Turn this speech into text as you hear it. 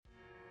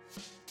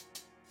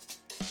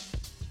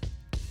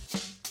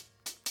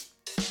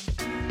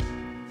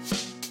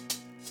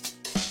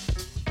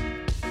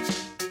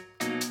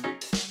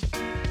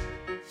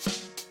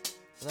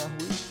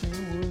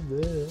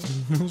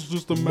It's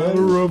just a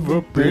matter of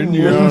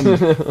opinion.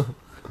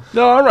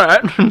 All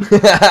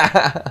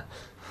right.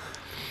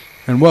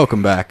 And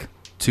welcome back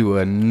to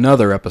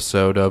another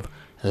episode of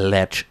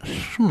Let's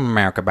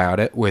Smack About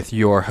It with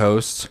your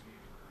hosts,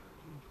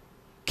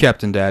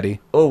 Captain Daddy.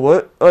 Oh,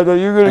 what? I thought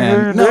you were gonna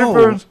hear your name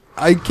first.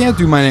 I can't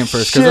do my name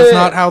first because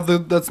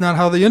that's not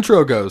how the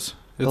intro goes.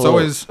 It's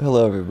always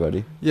hello,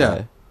 everybody. Yeah.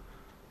 Hi.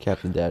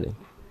 Captain Daddy.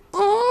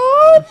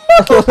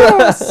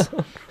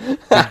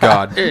 Good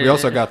God. We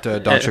also got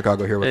Don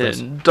Chicago here with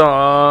us. Don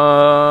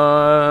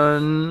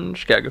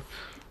Chicago.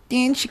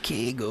 In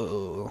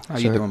Chicago. How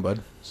you doing,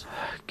 bud?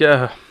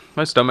 Yeah,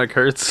 my stomach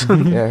hurts.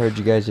 Yeah, I heard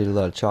you guys ate a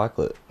lot of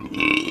chocolate.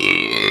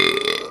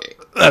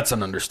 That's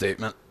an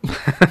understatement.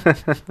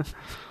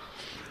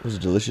 Was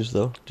it delicious,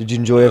 though? Did you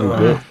enjoy every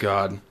bit? Oh,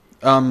 God.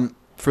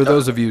 For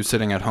those of you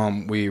sitting at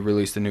home, we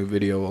released a new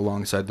video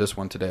alongside this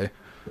one today.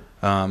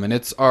 And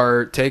it's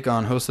our take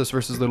on Hostess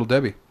versus Little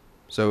Debbie.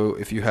 So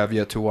if you have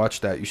yet to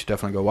watch that, you should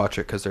definitely go watch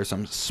it because there's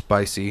some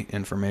spicy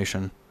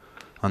information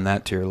on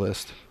that tier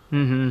list.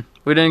 Mm-hmm.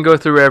 We didn't go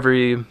through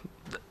every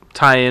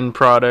tie-in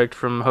product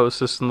from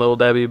Hostess and Little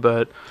Debbie,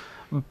 but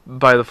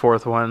by the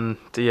fourth one,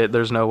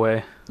 there's no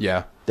way.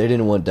 Yeah. They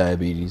didn't want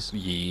diabetes.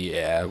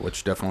 Yeah,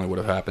 which definitely would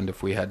have happened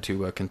if we had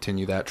to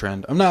continue that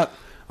trend. I'm not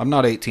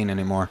 18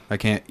 anymore. I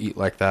can't eat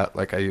like that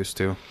like I used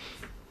to.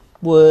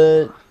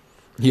 What?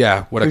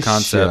 Yeah, what a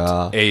concept.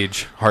 Sure.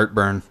 Age,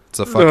 heartburn. It's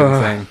a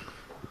fucking thing.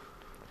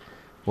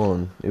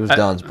 Well, it was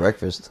Don's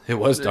breakfast. It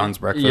was Don's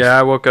breakfast. Yeah,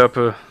 I woke up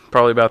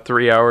probably about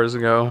 3 hours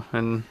ago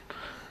and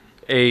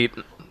ate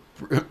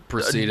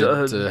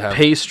proceeded to have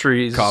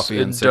pastries, coffee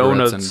and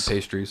donuts and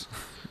pastries.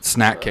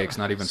 Snack cakes,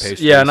 not even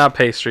pastries. Yeah, not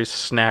pastries,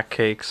 snack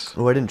cakes.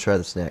 Oh, I didn't try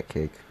the snack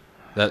cake.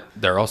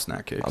 They're all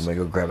snack cakes. I'm gonna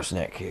go grab a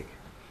snack cake.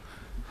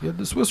 You had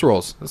the Swiss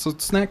rolls. That's a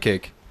snack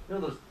cake.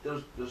 No,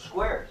 those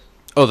squares.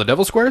 Oh, the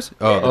devil squares?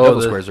 Oh, the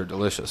devil squares are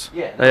delicious.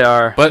 Yeah, They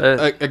are.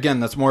 But again,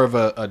 that's more of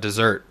a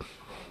dessert.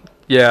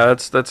 Yeah,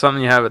 that's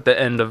something you have at the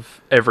end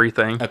of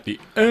everything. At the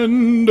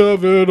end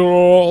of it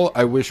all,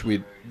 I wish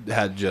we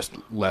had just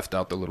left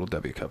out the Little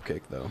Debbie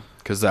cupcake though,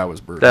 because that was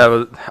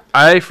brutal.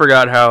 I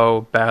forgot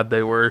how bad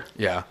they were.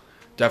 Yeah,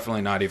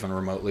 definitely not even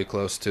remotely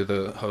close to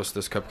the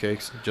Hostess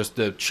cupcakes. Just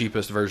the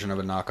cheapest version of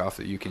a knockoff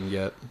that you can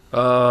get.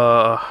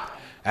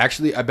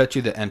 Actually, I bet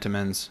you the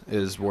Entenmann's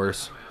is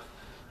worse.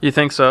 You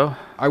think so?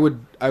 I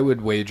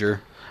would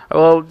wager.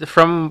 Well,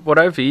 from what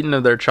I've eaten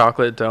of their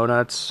chocolate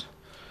donuts,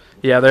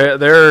 yeah,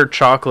 their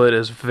chocolate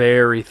is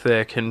very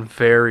thick and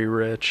very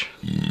rich.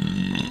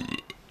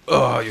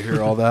 Oh, you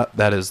hear all that?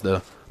 That is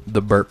the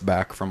burp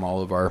back from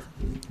all of our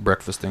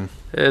breakfasting.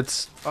 I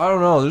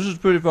don't know. This is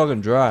pretty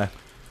fucking dry.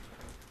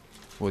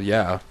 Well,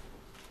 yeah.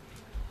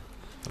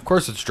 Of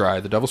course it's dry.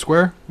 The Devil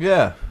Square?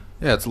 Yeah.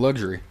 Yeah, it's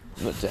luxury.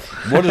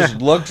 What is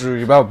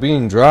luxury about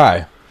being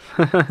dry?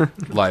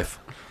 Life.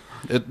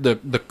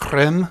 The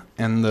creme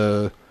and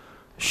the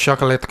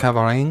chocolate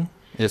covering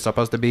is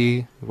supposed to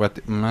be what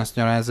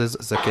moisturizes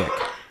the cake.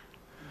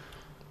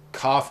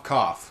 Cough,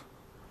 cough.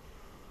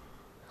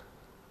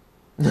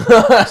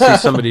 See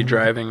somebody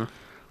driving. I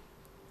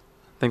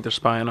think they're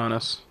spying on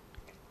us.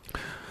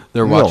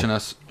 They're watching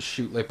us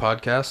shoot a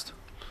podcast.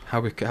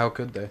 How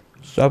could they?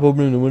 Stop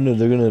opening the window.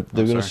 They're gonna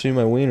sorry. see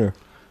my wiener.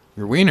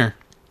 Your wiener.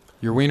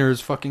 Your wiener is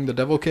fucking the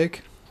devil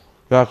cake?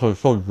 Yeah, 'cause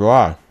it's so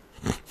dry.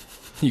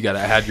 You gotta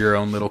add your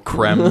own little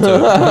creme to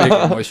make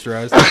it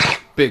moisturized.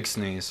 Big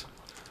sneeze.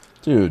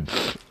 Dude.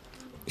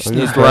 You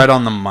sneezed right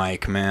on the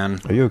mic, man.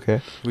 Are you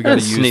okay? We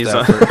gotta use sneeze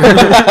that for...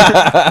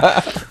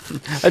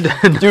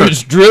 Dude,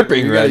 it's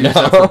dripping You gotta right use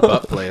now. that for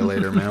butt play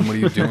later, man. What are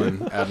you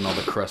doing? Adding all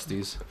the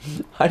crusties.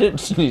 I didn't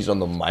sneeze on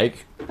the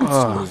mic.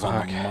 Oh,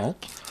 fuck.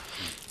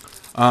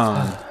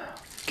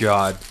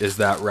 God, is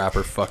that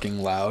rapper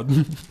fucking loud?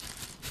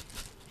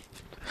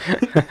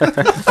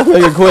 I'll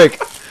make it quick.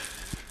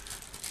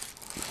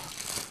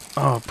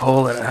 Oh,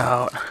 pull it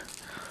out.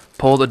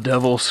 Pull the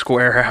devil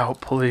square out,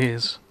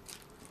 please.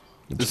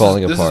 It's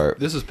falling apart.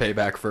 This is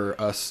payback for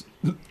us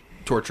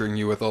torturing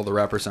you with all the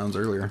rapper sounds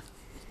earlier.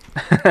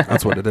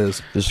 That's what it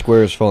is. The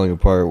square is falling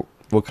apart.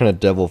 What kind of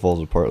devil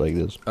falls apart like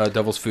this?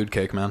 Devil's food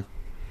cake, man.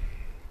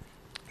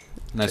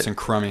 Nice and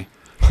crummy.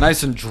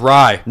 Nice and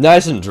dry.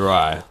 Nice and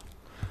dry.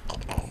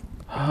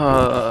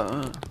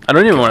 I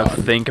don't even want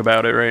to think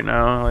about it right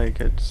now. Like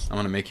it's. I'm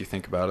gonna make you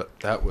think about it.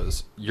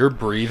 Your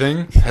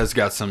breathing has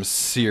got some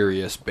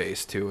serious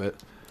bass to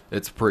it.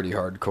 It's pretty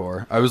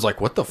hardcore. I was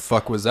like, what the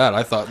fuck was that?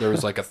 I thought there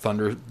was like a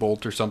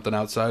thunderbolt or something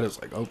outside.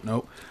 It's like, oh,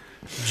 nope.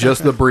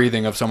 Just the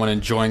breathing of someone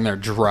enjoying their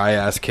dry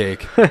ass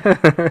cake.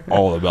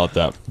 All about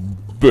that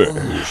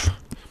bass.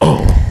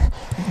 Oh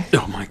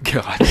my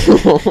God.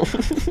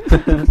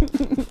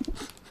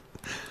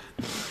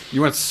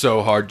 You went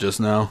so hard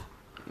just now.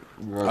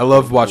 I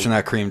love watching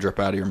that cream drip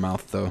out of your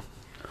mouth, though.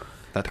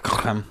 That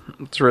creme.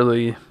 It's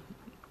really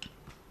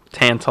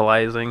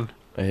tantalizing.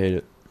 I hate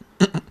it.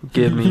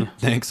 Give me.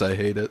 Thanks, I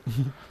hate it.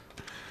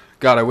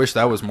 God, I wish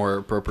that was more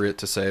appropriate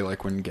to say,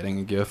 like, when getting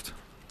a gift.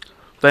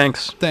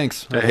 Thanks.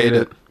 Thanks, I hate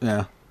it.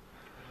 Yeah.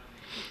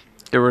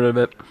 Get rid of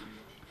it.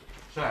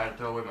 Sorry, I had to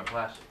throw away my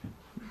plastic.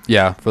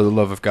 Yeah, for the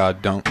love of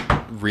God, don't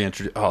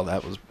reintroduce. Oh,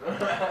 that was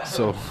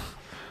so.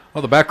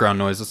 Oh, the background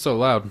noise is so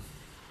loud.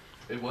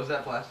 Was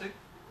that plastic?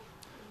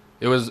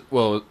 It was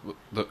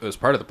it was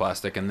part of the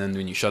plastic, and then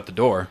when you shut the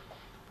door,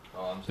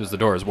 it was the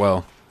door as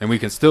well, and we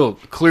can still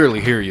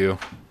clearly hear you.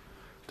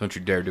 Don't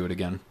you dare do it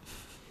again.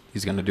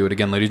 He's gonna do it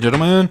again, ladies and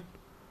gentlemen.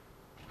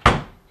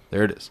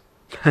 There it is.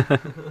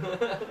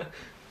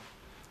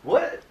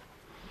 What?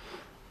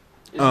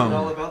 Is it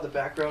all about the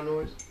background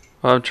noise?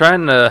 Well, I'm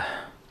trying to.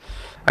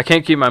 I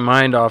can't keep my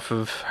mind off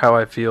of how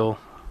I feel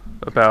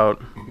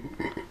about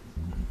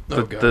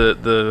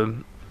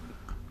the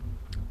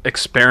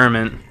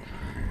experiment,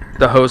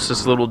 the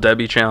Hostess Little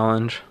Debbie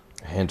challenge.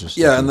 Hands are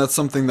sticky. Yeah, and that's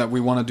something that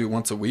we want to do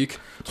once a week.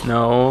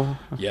 No,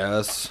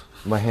 Yes.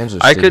 My hands are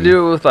I sticky. could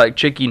do it with like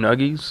chicky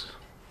nuggies,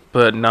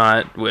 but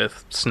not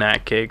with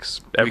snack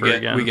cakes ever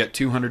again. We get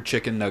 200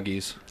 chicken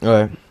nuggies,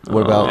 Alright.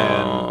 What about...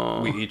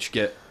 and we each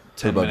get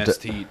 10 about minutes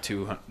to eat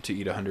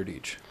 100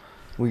 each.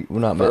 We're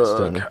not Matt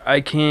Stone. I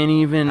can't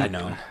even. I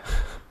know.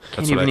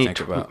 Can't That's what I even eat think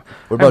about.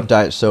 What about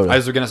diet soda? I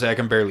was gonna say I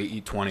can barely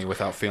eat 20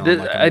 without feeling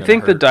like I'm I gonna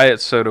think the hurt.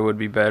 diet soda would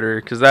be better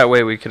because that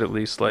way we could at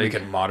least We like.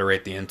 can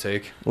moderate the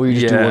intake. Well, you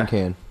just do Yeah. one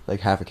can. Like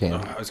half a can.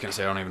 I was gonna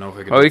say I don't even know if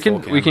we can. Oh, do we a full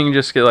can. We can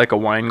just get like a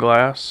wine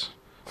glass,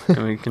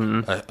 and we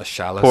can a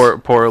chalice,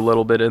 pour a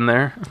little bit in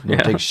there. We'll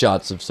Yeah. take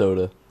shots of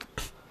soda.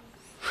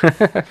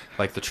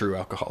 like the true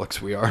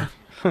alcoholics we are.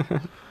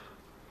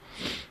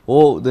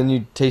 Well, then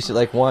you taste it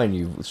like wine.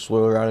 You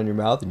swirl around in your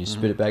mouth and you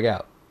spit it back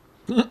out.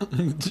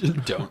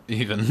 Don't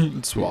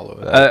even swallow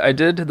it. I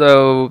did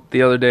though.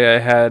 The other day I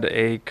had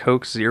a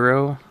Coke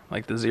Zero,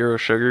 like the zero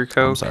sugar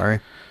Coke. I'm sorry.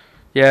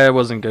 Yeah, it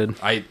wasn't good.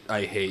 I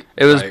hate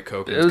It was Diet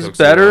Coke. And it was Coke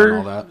Zero better. and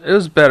all that. It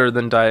was better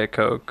than Diet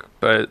Coke,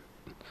 but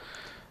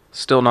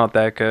still not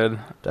that good.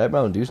 Diet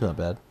Mountain Dew's not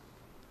bad.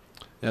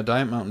 Yeah,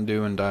 Diet Mountain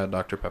Dew and Diet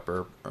Dr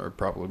Pepper are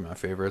probably my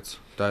favorites.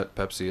 Diet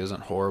Pepsi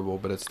isn't horrible,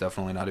 but it's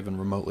definitely not even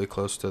remotely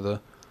close to the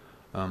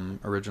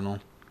original.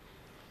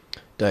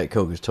 Diet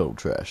Coke is total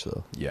trash,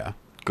 though. Yeah,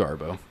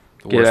 Garbo.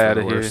 The Get worst of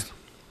outta the here. worst.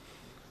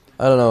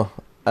 I don't know.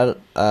 I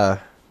don't,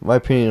 my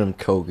opinion on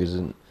Coke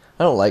isn't...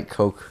 I don't like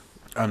Coke.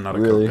 I'm not a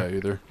Really? Coke guy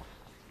either.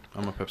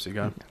 I'm a Pepsi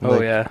guy.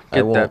 Oh, yeah. I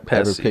Get won't that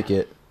ever Pepsi. pick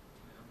it.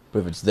 But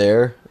if it's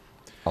there,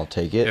 I'll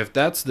take it. If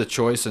that's the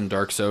choice in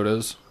dark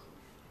sodas,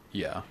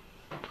 yeah.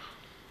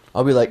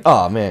 I'll be like,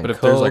 oh man, But if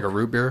Coke. there's like a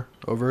root beer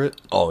over it,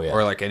 Oh yeah.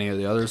 or like any of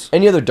the others,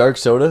 Any other dark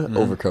soda Mhm.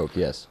 over Coke,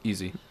 yes.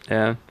 easy.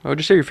 Yeah. What would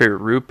you say your favorite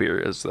root beer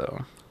is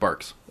though?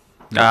 Barks.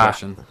 No Ah.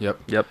 question. Yep.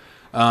 Yep.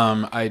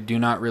 I do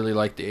not really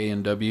like the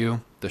A&W.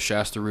 The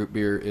Shasta root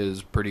beer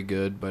is pretty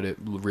good, but it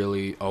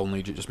really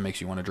only just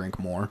makes you want to drink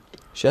more.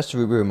 Shasta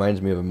root beer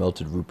reminds me of a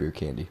melted root beer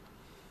candy.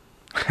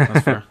 That's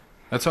fair.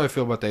 That's how I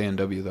feel about the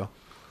A&W though.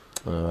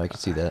 I can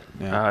see that.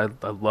 Yeah.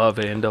 I love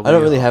A&W. I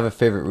don't really have a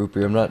favorite root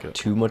beer. I'm not Good.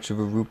 too much of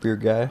a root beer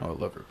guy. Oh, I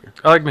love root beer.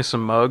 I like me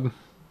some mug.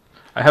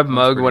 I have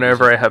mug pretty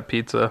whenever decent. I have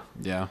pizza.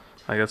 Yeah.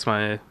 Like that's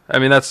my. I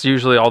mean, that's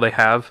usually all they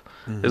have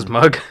is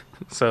mug.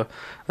 So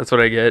that's what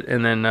I get.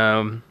 And then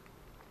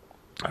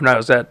when I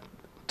was at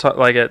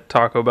at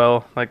Taco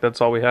Bell, like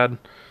that's all we had.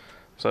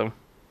 So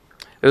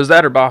it was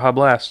that or Baja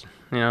Blast.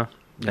 You know,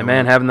 Yeah, and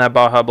man, well- having that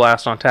Baja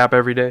Blast on tap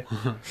every day,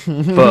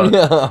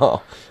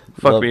 No.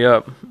 fuck Love- me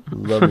up.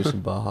 Love me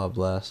some Baja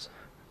Blast.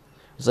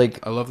 It's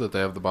like I love that they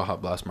have the Baja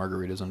Blast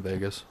margaritas in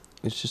Vegas.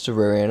 it's just a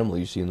rare animal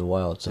you see in the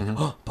wild. It's like, Mhm.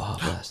 oh, Baja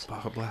Blast.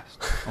 Baja Blast.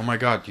 Oh my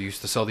God, you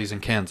used to sell these in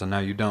cans and now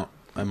you don't.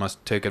 I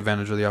must take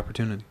advantage of the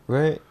opportunity.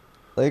 Right?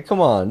 Like, come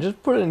on,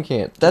 just put it in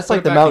cans. That's put like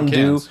it the back in Mountain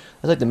Dew. cans.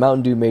 That's like the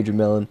Mountain Dew Major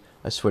Melon.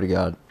 I swear to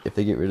God, if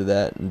they get rid of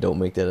that and don't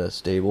make that a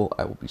staple,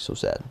 I will be so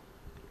sad.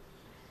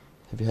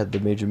 Have you had the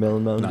Major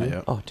Melon Mountain Not Dew?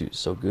 yet. Oh, dude, it's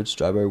so good.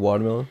 Strawberry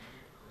watermelon.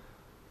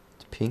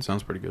 It's pink.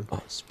 Sounds pretty good.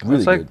 Oh, it's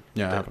really like- good.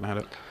 Yeah, I haven't had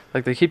it.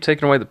 Like they keep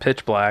taking away the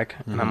pitch black,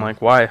 and I'm Mhm.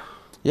 like, why?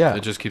 Yeah.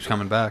 It just keeps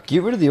coming back.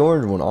 Get rid of the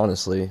orange one,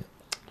 honestly.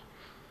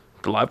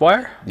 The live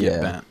wire? Get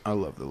Yeah. bent. I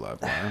love the live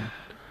wire.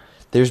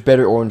 There's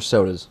better orange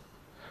sodas.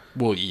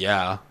 Well,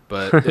 yeah,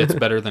 but it's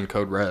better than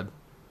Code Red.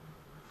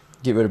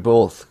 Get rid of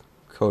both.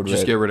 Code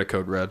Just Red. get rid of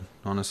Code Red,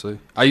 honestly.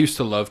 I used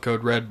to love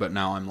Code Red, but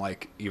now I'm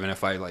like, even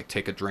if I like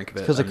take a drink of it,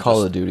 Because of I'm Call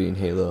just- of Duty and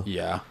Halo.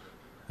 Yeah,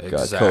 Code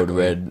exactly.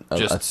 Red, a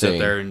Just sit thing.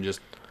 there and just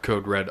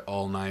Code Red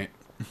all night.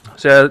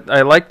 So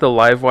I like the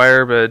live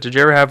wire, but did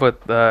you ever have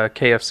what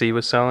KFC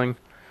was selling?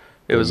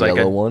 It The was like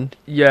yellow a one.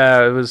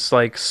 yeah, it was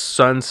like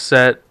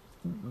sunset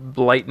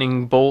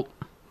lightning bolt.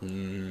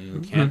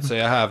 Can't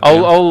say I have.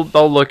 I'll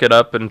look it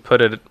up and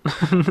put it.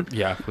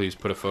 Yeah, please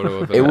put a photo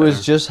of it. It up was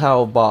there. just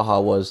how Baja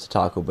was to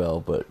Taco Bell,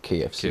 but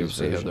KFC's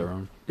KFC had version. their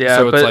own. Yeah,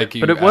 so it's but- like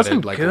you but it wasn't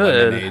added, like,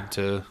 good. lemonade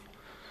to.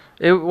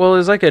 It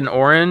was like an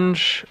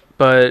orange,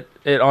 but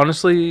it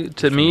honestly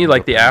to me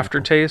like the pineapple.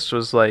 aftertaste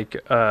was like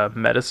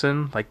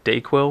medicine, like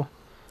Dayquil.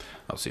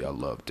 Oh, see, I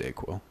love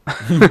Dayquil.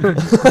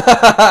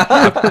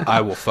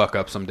 I will fuck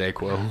up some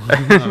Dayquil.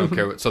 I don't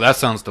care what. So that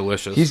sounds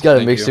delicious. He's got it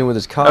Thank mixed you. in with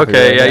his coffee.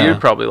 Okay, right yeah, now.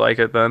 you'd probably like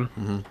it then.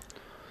 Mhm.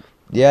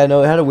 Yeah,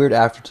 no, it had a weird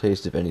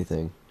aftertaste, if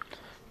anything.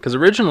 Because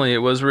originally it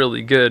was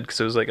really good because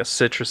it was like a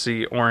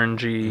citrusy,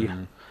 orangey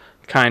Mhm.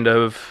 kind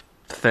of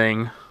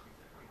thing.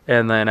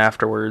 and then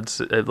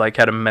afterwards it like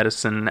had a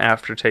medicine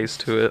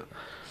aftertaste to it.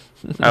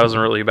 I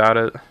wasn't really about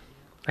it.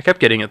 I kept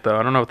getting it though.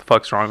 I don't know what the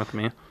fuck's wrong with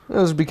me. It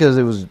was because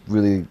it was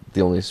really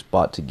the only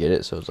spot to get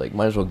it, so it's like,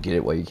 might as well get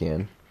it while you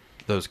can.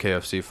 Those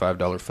KFC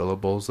 $5 fill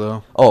bowls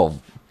though. Oh,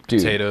 dude.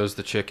 Potatoes,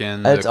 the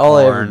chicken, That's the all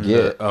I ever corn,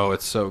 get. oh,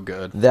 it's so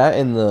good. That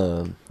and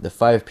the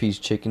 5-piece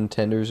chicken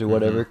tenders or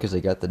whatever, because they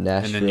got the And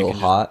then you Nashville can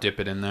hot. just dip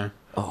it in there.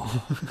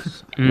 Oh,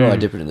 no, I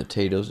dip it in the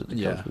potatoes. That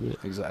Yeah, comes with it.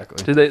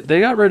 exactly. Did they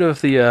got rid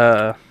of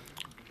the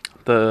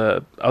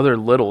other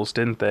littles,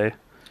 didn't they?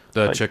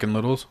 The like- chicken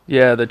littles?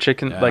 Yeah, the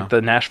chicken, Yeah. like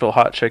the Nashville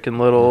hot chicken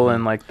little, Mhm.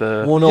 and like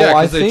the. Well, no, yeah,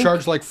 I because they think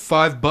charged like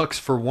 $5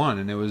 for one,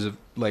 and it was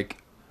like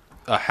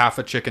a half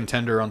a chicken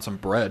tender on some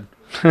bread.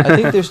 I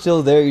think they're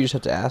still there. You just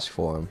have to ask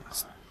for them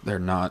They're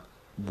not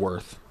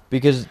worth.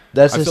 because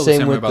that's I the feel the same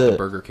same way with about the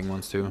Burger King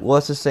ones too. Well,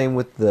 that's the same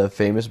with the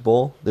famous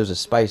bowl. There's a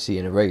spicy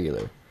and a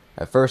regular.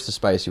 At first, the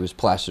spicy was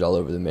plastered all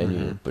over the menu,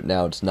 Mhm. but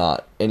now it's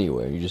not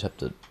anywhere. You just have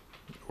to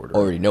Order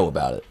already know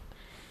about it.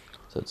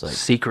 So it's like,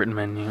 secret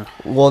menu.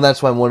 well,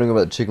 that's why I'm wondering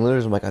about the chicken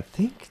livers. I'm like, I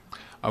think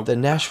I- the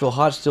Nashville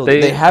hot still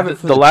they have it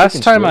for the last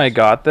chicken time I strips.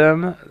 got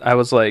them, I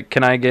was like,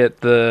 "Can I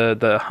get the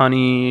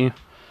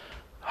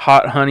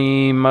hot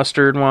honey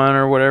mustard one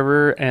or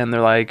whatever?" And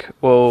they're like,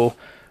 "Well,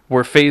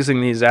 we're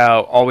phasing these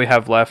out. All we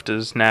have left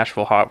is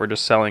Nashville hot. We're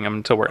just selling them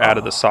until we're out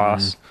of the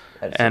sauce."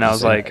 That's And I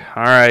was insane. like,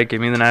 "All right,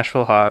 give me the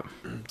Nashville hot."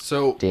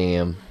 So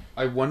damn.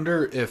 I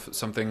wonder if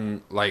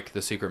something like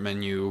the secret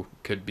menu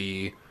could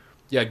be,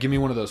 yeah, give me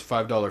one of those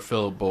 $5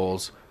 fill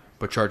bowls,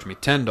 but charge me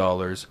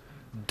 $10,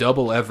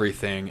 double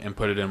everything, and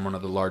put it in one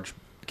of the large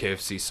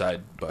KFC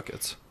side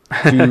buckets.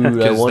 Dude, I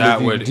Because wonder that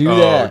if you would, could do oh,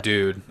 that.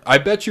 dude, I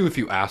bet you if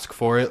you ask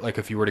for it, like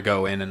if you were to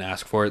go in and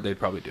ask for it, they'd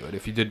probably do it.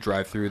 If you did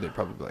drive through, they'd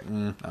probably be like, I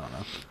don't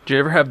know. Did you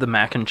ever have the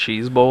mac and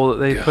cheese bowl that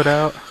they put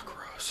out?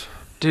 Gross.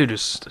 Dude,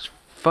 just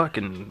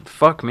fucking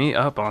fuck me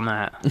up on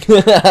that.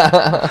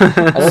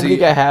 I don't See-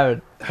 think I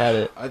have had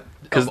it.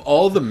 Of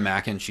all the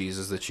mac and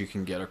cheeses that you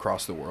can get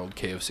across the world,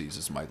 KFC's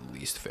is my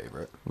least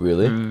favorite.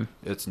 Really? Mm.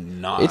 It's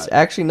not. It's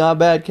actually not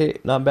bad.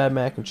 Not bad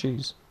mac and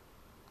cheese.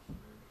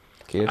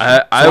 KFC. I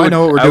So I would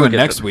know what we're I would doing get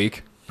next them.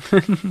 week.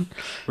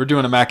 We're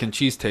doing a mac and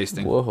cheese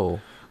tasting. Whoa,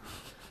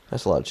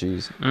 that's a lot of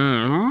cheese.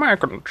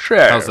 Mac and cheese.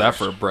 How's that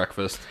for a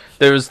breakfast?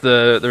 There's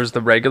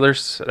the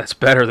regulars. That's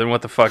better than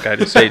what the fuck I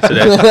just ate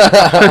today.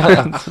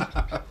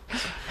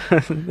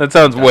 That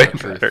sounds way the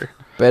truth. better.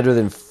 Better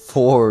than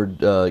 4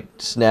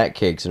 snack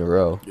cakes in a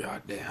row.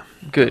 God damn.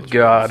 Good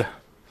God.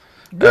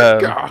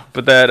 God.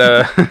 But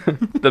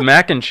that the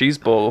mac and cheese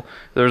bowl,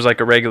 there was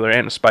like a regular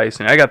and a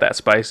spicy. And I got that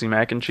spicy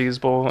mac and cheese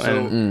bowl. So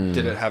And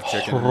did it have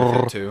chicken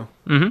with it too?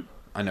 Mhm.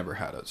 I never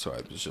had it, so I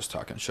was just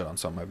talking shit on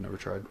something I've never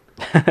tried.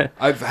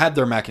 I've had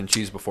their mac and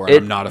cheese before, and It-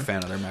 I'm not a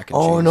fan of their mac and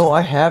Oh cheese. no,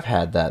 I have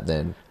had that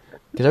then.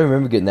 Because I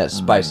remember getting that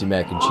spicy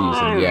mac and cheese,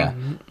 and yeah,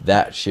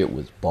 that shit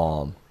was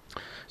bomb.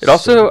 it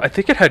also, I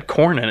think it had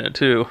corn in it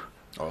too,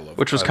 Oh, I love-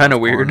 which was I kind of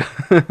love weird.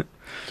 corn.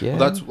 Yeah, Well,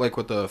 that's like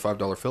what the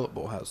 $5 fillet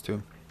bowl has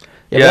too.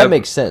 yeah, yeah, that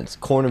makes sense.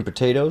 Corn and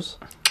potatoes.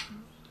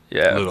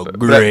 Yeah, Little but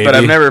gravy.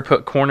 I've never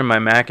put corn in my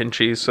mac and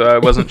cheese, so I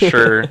wasn't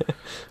sure.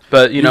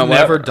 But you know You've what?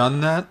 never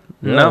done that?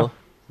 No.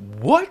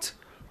 What?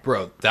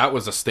 Bro, that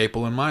was a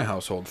staple in my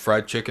household.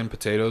 Fried chicken,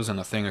 potatoes, and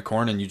a thing of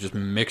corn, and you just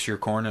mix your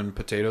corn and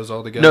potatoes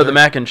all together. No, the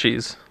mac and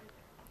cheese.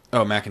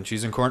 Oh, mac and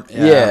cheese and corn?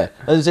 Yeah.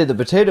 I was gonna say the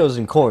potatoes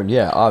and corn.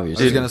 Yeah, I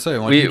obviously. was going to say,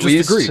 well, you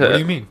just agreed. What do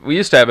you mean? We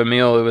used to have a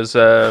meal. It was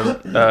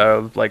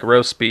like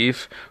roast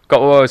beef. We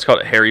always called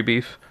it hairy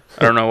beef.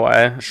 I don't know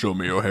why. Show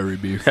me your hairy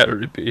beef.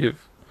 Hairy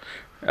beef.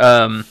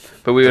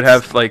 But we would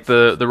have like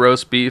the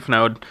roast beef, and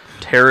I would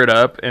tear it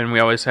up, and we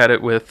always had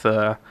it with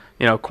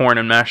corn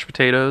and mashed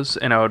potatoes,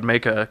 and I would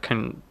make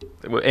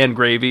and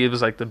gravy. It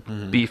was like the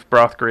beef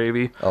broth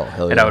gravy, Oh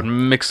hell yeah. and I would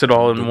mix it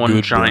all in The one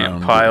good giant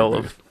brown pile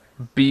gravy. of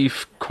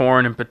beef,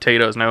 corn, and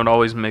potatoes, and I would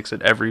always mix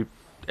it every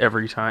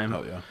time.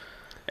 Oh, yeah.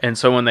 And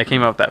so when they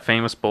came out with that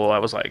famous bowl, I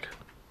was like,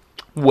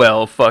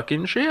 well,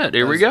 fucking shit,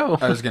 here we go.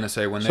 I was going to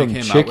say, when they Some came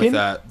out chicken? with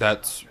that,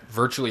 that's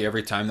virtually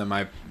every time that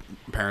my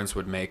parents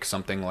would make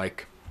something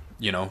like,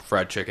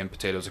 fried chicken,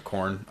 potatoes, and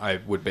corn, I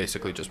would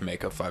basically just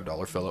make a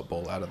 $5 fillet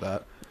bowl out of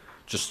that.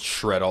 Just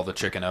shred all the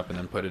chicken up and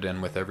then put it in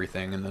with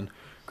everything, and then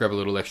grab a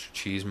little extra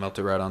cheese, melt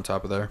it right on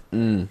top of there.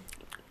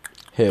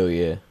 Hell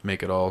yeah.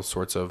 Make it all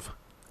sorts of...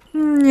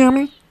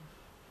 I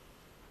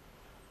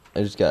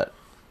just got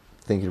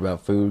thinking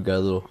about food. Got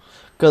a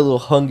little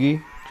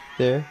hungry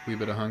there. wee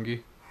bit of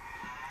hungry.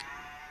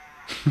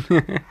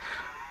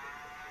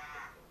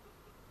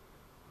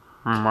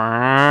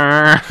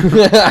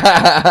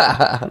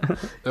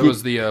 That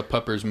was the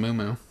pupper's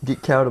moo-moo.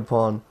 Get cowed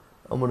upon.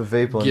 I'm gonna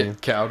vape on you.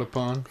 Get cowed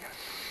upon.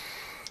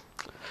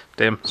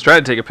 Damn. I was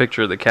trying to take a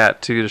picture of the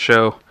cat, too, to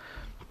show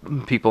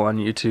people on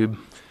YouTube.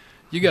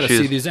 You got to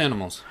She's- see these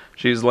animals.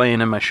 She was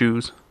laying in my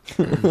shoes.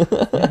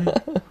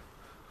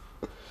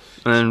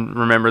 And then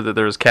remember that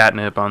there was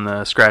catnip on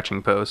the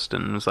scratching post,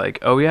 and it was like,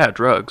 oh yeah,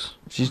 drugs.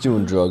 She's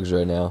doing drugs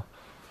right now.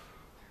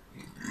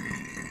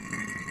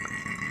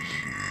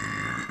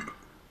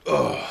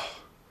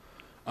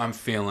 I'm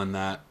feeling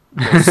that.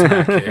 Those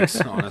snack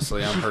cakes,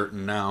 honestly, I'm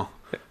hurting now.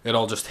 It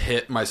all just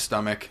hit my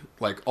stomach.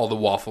 Like, all the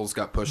waffles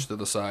got pushed to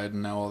the side,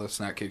 and now all the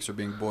snack cakes are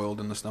being boiled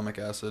in the stomach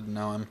acid, and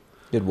now I'm...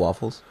 Good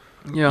waffles.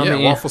 Yeah, Yeah,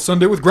 Waffle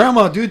Sunday with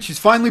Grandma, dude. She's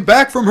finally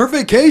back from her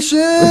vacation.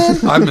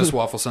 I miss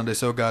Waffle Sunday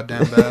so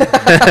goddamn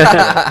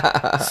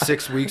bad.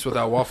 6 weeks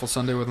without Waffle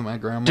Sunday with my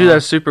grandma. Dude,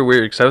 that's super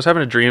weird because I was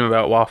having a dream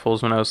about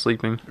waffles when I was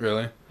sleeping.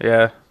 Really?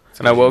 Yeah.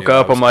 And I Somebody woke knew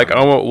up, I was I'm like, I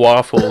coming. want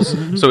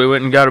waffles. So we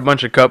went and got a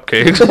bunch of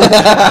cupcakes.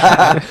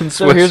 And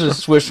So here's a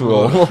Swiss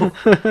roll.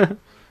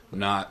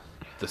 Not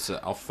this.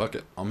 I'll fuck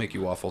it. I'll make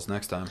you waffles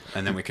next time,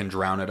 and then we can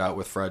drown it out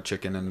with fried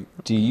chicken and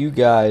Do you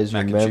guys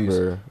Mac and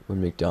remember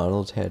when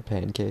McDonald's had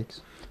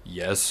pancakes?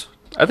 yes.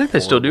 I think they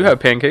still do have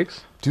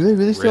pancakes. Do they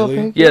really still Really?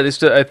 have pancakes? Yeah, they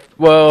still.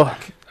 Well,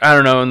 I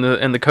don't know.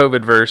 In the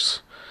COVID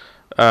verse,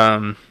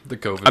 The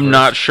COVID. I'm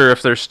not sure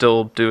if they're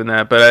still doing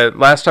that. But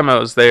last time I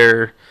was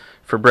there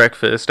for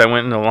breakfast, I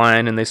went in the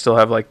line and they still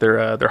have like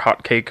their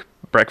hot cake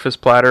breakfast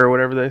platter or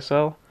whatever they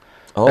sell.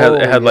 Oh,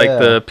 It had like yeah.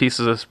 the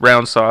pieces of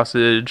round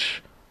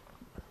sausage,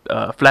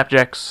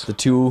 flapjacks. the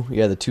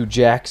two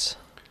jacks,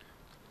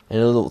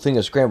 and a little thing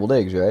of scrambled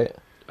eggs, right?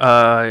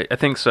 I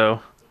think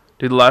so.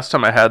 Dude, the last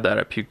time I had that,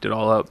 I puked it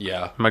all up.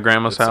 Yeah. At my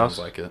grandma's It house. sounds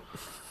like it.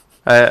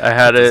 I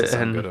had Doesn't it,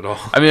 sound and good at all.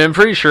 I mean, I'm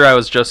pretty sure I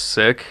was just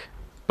sick,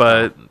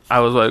 but I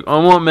was like, I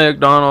want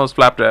McDonald's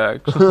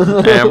flapjacks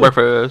and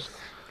breakfast.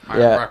 My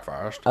Yeah.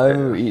 breakfast. I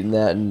remember eating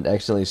that and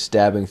accidentally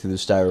stabbing through the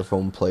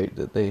styrofoam plate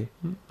that they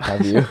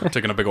have you.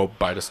 Taking a big old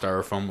bite of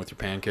styrofoam with your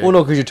pancake. Well,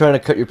 no, because you're trying to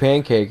cut your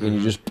pancake and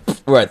you just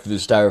right through the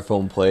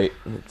styrofoam plate.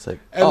 And it's like,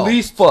 At oh,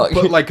 least fuck.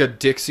 put like a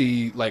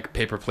Dixie like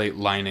paper plate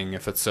lining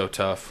if it's so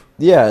tough.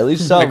 Yeah, at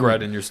least Like something.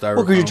 right in your styrofoam.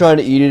 Well, because you're trying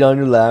to eat it on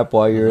your lap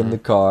while you're in the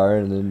car,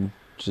 and then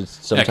just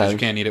Yeah, because sometimes. you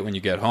can't eat it when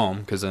you get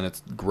home because then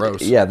it's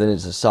gross. Yeah, then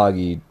it's a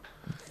soggy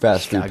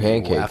fast food Soggy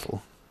pancake.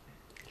 waffle.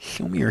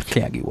 Show me your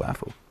saggy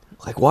waffle.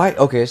 Like, why?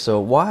 Okay, so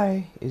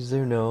why is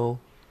there no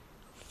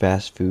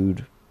fast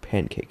food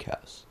pancake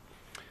house?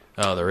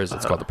 Oh, there is.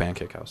 It's called the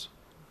Pancake House.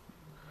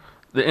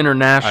 The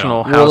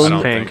International I don't- House I of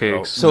don't think-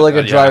 Pancakes. So, like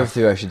a Yeah.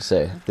 drive-through, I should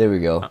say. There we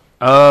go.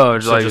 Oh,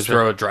 So like just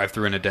throw a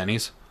drive-through in a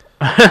Denny's.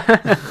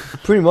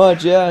 Pretty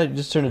much, yeah.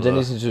 Just turn a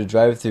Denny's into a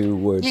drive-through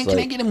where it's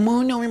like. get a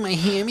moon over my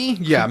hammy?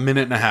 Yeah, a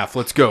minute and a half.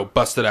 Let's go.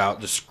 Bust it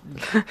out. Just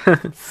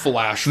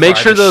flash. Make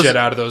fry sure the those- shit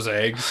out of those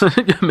eggs.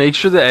 Make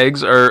sure the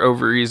eggs are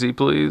over easy,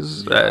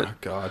 please. Oh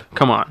God.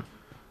 Come on.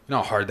 You know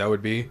how hard that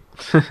would be.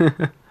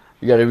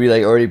 You gotta be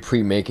like already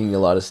pre-making a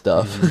lot of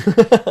stuff.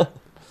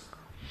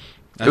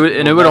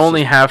 It would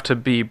only have to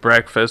be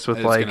breakfast with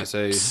I was gonna like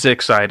say-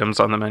 6 items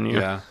on the menu.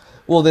 Yeah.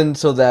 Well, then,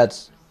 so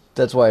that's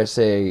why I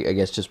say, I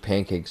guess, just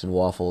pancakes and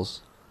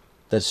waffles.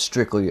 That's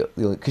strictly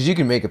because you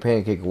can make a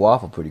pancake and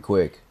waffle pretty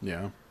quick.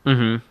 Yeah.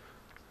 Mm-hmm.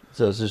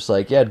 So it's just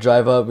like, yeah,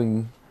 drive up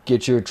and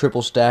get your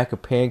triple stack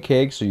of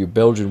pancakes or your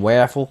Belgian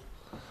waffle.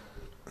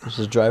 It's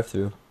just drive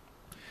through.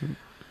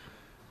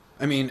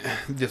 I mean,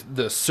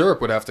 the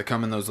syrup would have to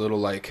come in those little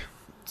like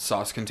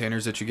sauce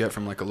containers that you get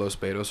from like a Los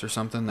Betos or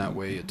something. That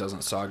way it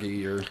doesn't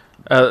soggy or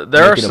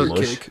There are Make it a some.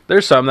 mush.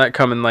 There's some that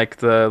come in like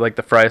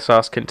the fry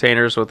sauce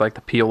containers with like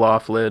the peel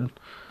off lid.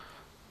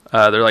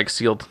 They're like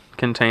sealed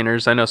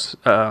containers. I know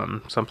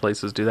some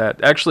places do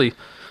that. Actually,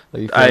 Are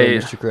you feeling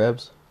I- Mr.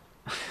 Krabs?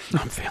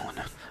 I'm feeling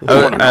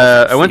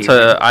it. I went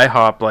to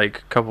IHOP like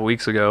a couple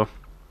weeks ago,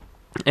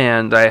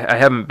 and I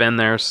haven't been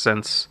there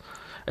since.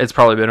 It's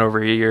probably been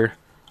over a year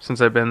since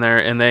I've been there,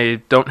 and they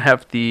don't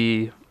have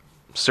the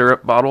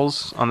syrup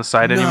bottles on the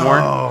side anymore.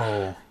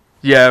 No.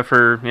 Yeah,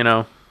 for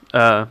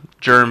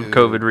germ Dude,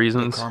 COVID the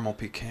reasons. caramel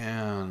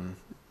pecan.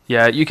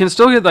 Yeah, you can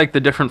still get like the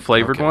different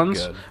flavored Okay,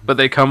 ones, good. but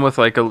they come with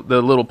like the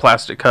little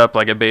plastic cup,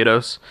 like a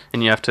Betos,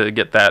 and you have to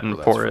get that and Oh,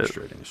 that's pour it.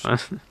 frustrating as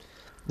shit.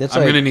 That's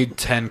I'm like, gonna need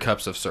 10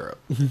 cups of syrup.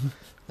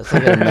 that's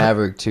like a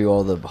Maverick too.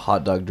 All the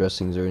hot dog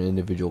dressings are in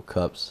individual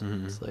cups.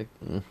 Mhm. It's like,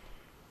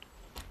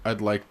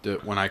 I'd like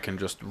it when I can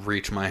just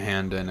reach my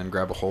hand in and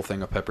grab a whole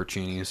thing of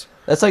pepperoncinis.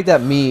 that's like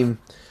that meme.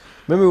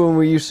 Remember when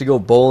we used to go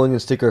bowling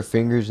and stick our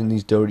fingers in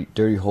these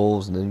dirty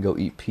holes and then go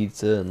eat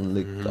pizza and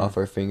lick Mhm. off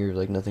our fingers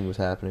like nothing was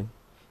happening?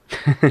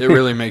 It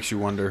really makes you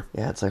wonder.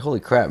 Yeah, it's like, holy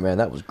crap, man,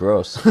 that was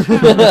gross.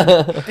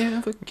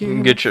 You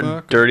can get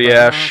your dirty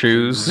ass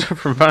shoes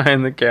from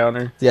behind the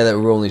counter. Yeah, that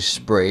were only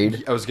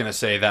sprayed. I was gonna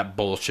say that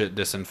bullshit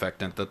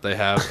disinfectant that they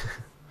have.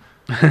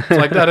 It's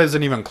like that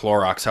isn't even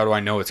Clorox. How do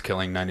I know it's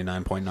killing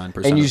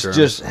 99.9%? And you of germs?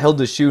 just held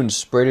the shoe and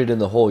sprayed it in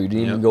the hole. You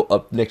didn't even Yep. go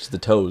up next to the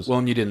toes. Well,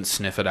 and you didn't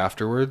sniff it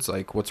afterwards.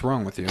 Like, what's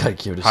wrong with you? Gotta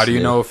give it a How do you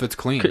sniff. know if it's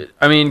clean? Can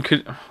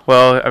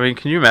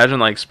you imagine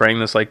like spraying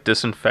this like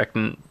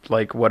disinfectant,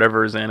 like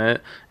whatever's in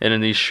it, and in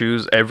these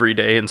shoes every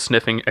day and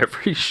sniffing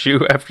every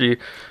shoe after you?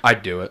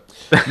 I'd do it.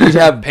 You'd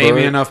have Pay me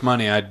burnt- enough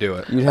money, I'd do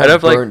it. You'd I'd have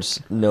have, like- burnt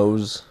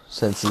nose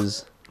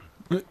senses.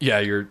 Yeah,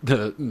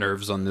 the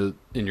nerves in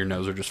your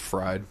nose are just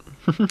fried.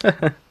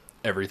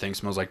 Everything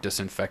smells like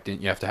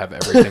disinfectant. You have to have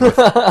everything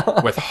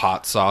with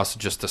hot sauce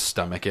just to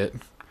stomach it.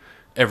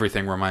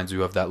 Everything reminds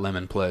you of that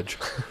lemon pledge.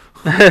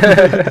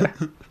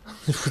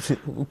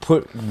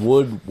 Put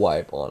wood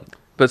wipe on.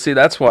 But see,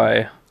 that's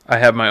why I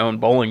have my own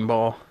bowling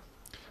ball.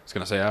 was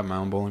gonna say I have my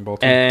own bowling ball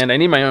too. And I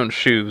need my own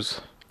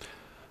shoes.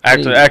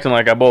 Hey. Acting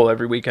like I bowl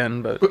every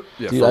weekend, but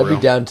Yeah, Dude, for I'd real.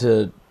 be down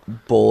to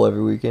bowl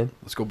every weekend.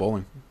 Let's go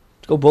bowling.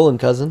 Let's go bowling,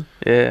 cousin.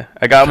 yeah,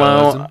 I got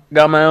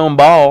Cousin. my own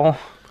ball.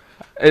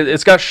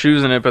 It's got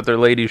shoes in it, but they're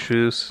lady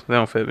shoes. They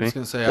don't fit I me. was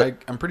gonna say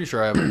I'm pretty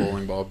sure I have a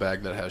bowling ball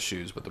bag that has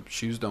shoes, but the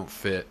shoes don't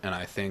fit, and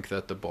I think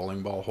that the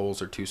bowling ball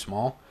holes are too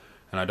small,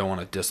 and I don't want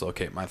to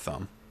dislocate my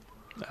thumb.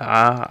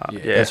 Ah, Yeah.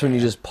 yeah. That's when you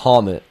just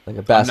palm it like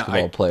a basketball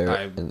I- player,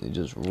 I and you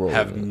just roll.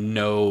 Have it.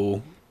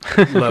 no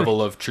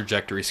level of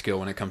trajectory skill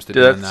when it comes to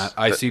Dude, doing that's- that.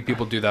 I see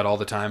people do that all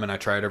the time, and I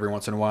try it every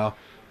once in a while.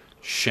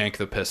 Shank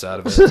the piss out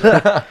of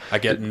it. I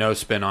get no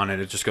spin on it.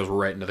 It just goes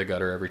right into the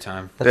gutter every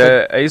time.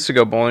 Yeah, I used to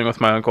go bowling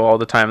with my uncle all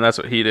the time. That's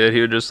what he did.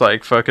 He would just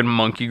like fucking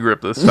monkey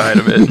grip the side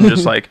of it and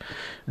just like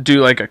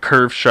do like a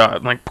curve shot,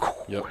 and, like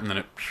Yep, and then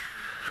it.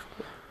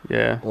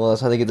 yeah. Well,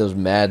 that's how they get those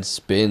mad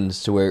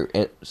spins to where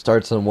it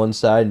starts on one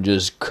side and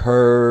just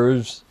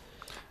curves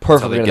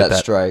perfectly they into get that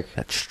that- strike.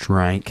 That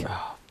strike.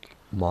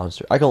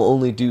 Monster. I can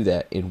only do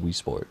that in Wii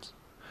Sports.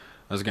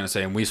 I was gonna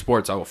say in Wii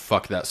Sports, I will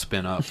fuck that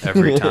spin up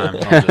every time,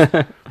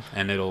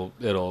 and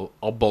I'll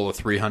bowl a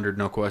 300,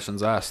 no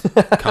questions asked.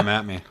 Come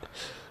at me.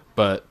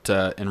 But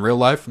in real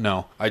life,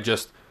 no.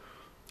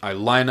 I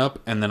line up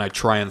and then I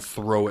try and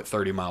throw it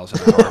 30 miles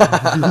an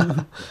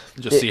hour.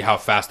 Just see how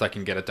fast I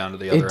can get it down to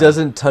the other It end.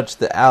 doesn't touch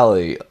the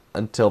alley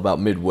until about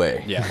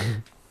midway. Yeah.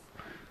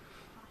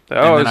 Oh,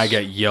 And then it's- I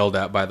get yelled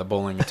at by the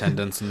bowling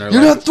attendants, and they're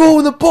You're like, not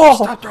throwing the ball.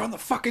 "Stop throwing the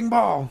fucking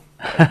ball."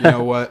 You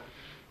know what?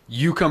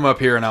 You come up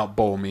here and out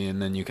bowl me,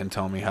 and then you can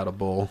tell me how to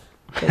bowl.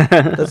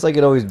 That's like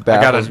it always I got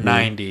baffles a me.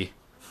 90.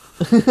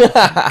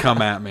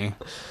 Come at me.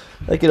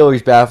 Like it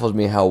always baffles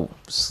me how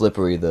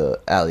slippery the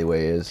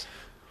alleyway is.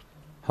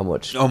 How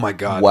much Oh my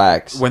god.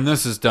 wax. When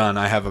this is done,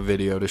 I have a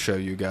video to show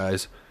you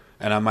guys,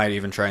 and I might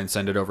even try and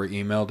send it over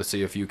email to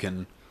see if you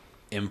can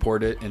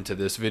import it into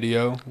this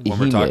video when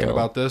we're talking Email.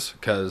 about this,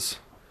 because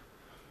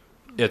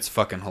it's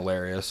fucking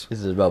hilarious.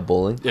 Is it about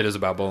bowling? It is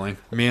about bowling.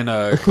 Me and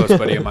a close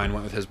buddy of mine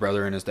went with his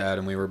brother and his dad,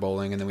 and we were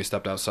bowling, and then we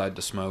stepped outside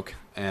to smoke.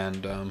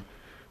 And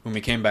when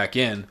we came back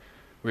in,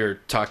 we were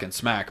talking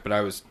smack, but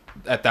I was,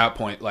 at that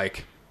point,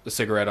 like, a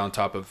cigarette on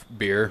top of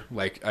beer.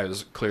 Like, I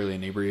was clearly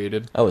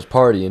inebriated. I was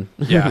partying.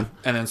 Yeah.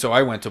 And then so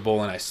I went to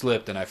bowl, and I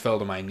slipped, and I fell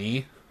to my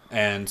knee.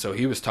 And so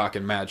he was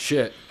talking mad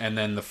shit. And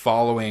then the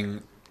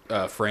following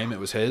frame, it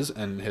was his,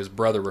 and his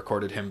brother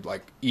recorded him,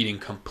 like, eating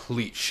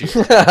complete shit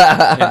into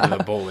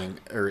the bowling,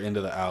 or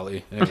into the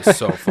alley. And it was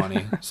so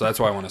funny. So that's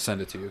why I want to send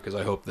it to you, because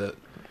I hope that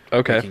we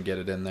okay. can get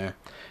it in there.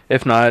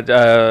 If not,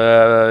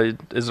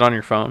 is it on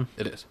your phone?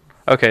 It is.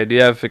 Okay. Do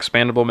you have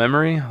expandable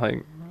memory,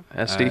 like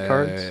SD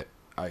cards? Uh,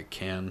 I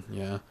can,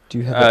 yeah. Do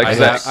you have? Uh, a- I, 'cause ha-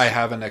 that's- I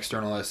have an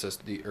external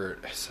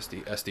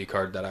SD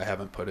card that I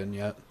haven't put in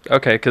yet.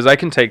 Okay, because I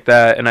can take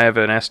that, and I have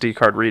an SD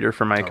card reader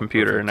for my Oh,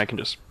 computer, perfect. and I can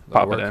just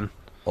That'll pop it work. in.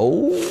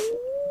 Oh,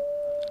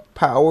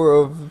 power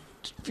of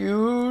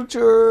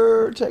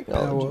future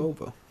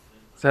technology.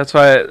 That's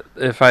why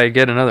if I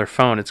get another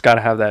phone, it's got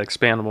to have that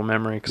expandable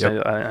memory because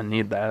Yep. I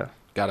need that.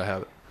 Gotta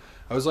have it.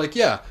 I was like,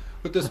 yeah,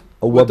 with this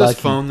A with this Wabaki.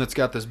 phone that's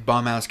got this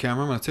bum ass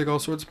camera, I'm gonna take all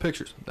sorts of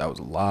pictures. That was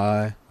a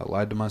lie. I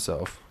lied to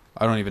myself.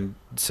 I don't even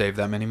save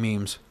that many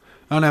memes.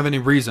 I don't have any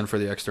reason for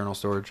the external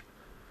storage.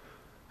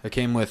 It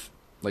came with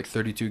like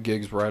 32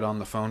 gigs right on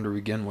the phone to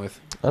begin with.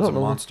 It's I don't a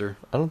know. monster.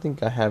 I don't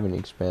think I have any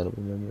expandable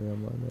memory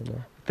on mine right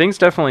now. Things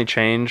definitely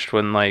changed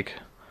when like,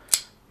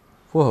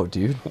 Whoa,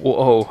 dude.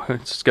 whoa,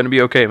 it's gonna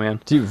be okay, man.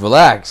 Dude,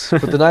 relax.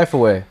 Put the knife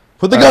away.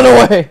 Put the gun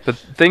away. But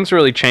things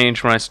really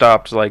changed when I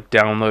stopped like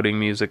downloading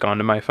music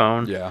onto my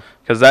phone. Yeah.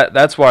 Because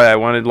that's why I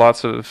wanted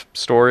lots of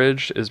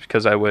storage, is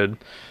because I would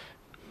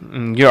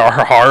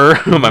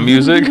yar my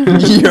music.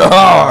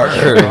 Yar.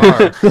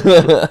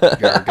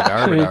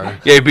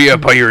 Yeah, be a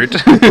pirate.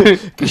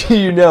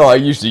 You know, I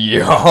used to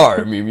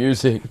yar me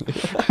music.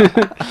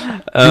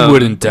 You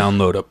wouldn't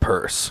download a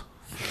purse.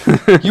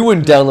 You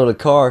wouldn't download a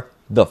car.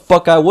 The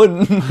fuck I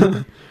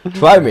wouldn't.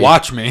 Try me.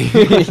 Watch me.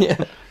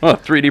 Yeah. Well,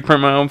 3D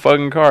print my own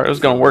fucking car. It was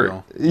gonna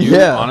work.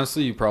 Yeah.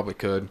 Honestly, you probably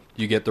could.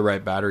 You get the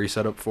right battery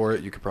setup for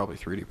it, you could probably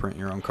 3D print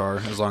your own car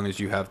as long as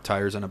you have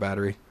tires and a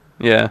battery.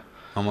 Yeah.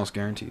 Almost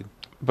guaranteed.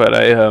 But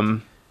I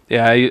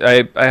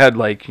had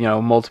like,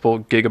 multiple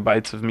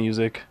gigabytes of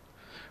music,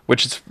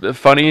 which is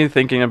funny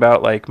thinking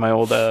about like my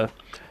old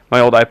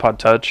iPod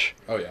Touch.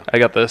 Oh yeah. I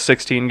got the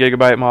 16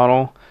 gigabyte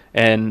model,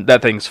 and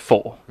that thing's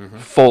full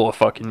of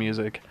fucking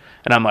music.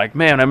 And I'm like,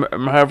 man,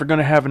 am I ever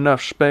gonna have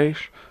enough space?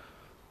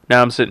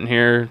 Now I'm sitting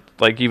here,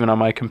 like, even on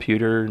my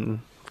computer, and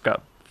I've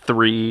got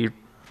 3.5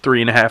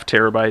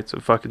 terabytes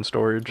of fucking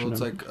storage. Well,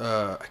 it's And like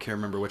I can't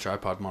remember which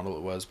iPod model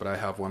it was, but I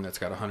have one that's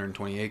got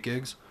 128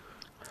 gigs,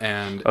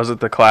 and was it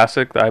the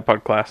classic, the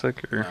iPod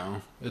Classic? Or?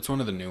 no, it's one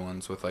of the new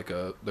ones with like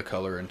the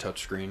color and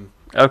touchscreen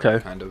Okay.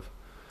 kind of.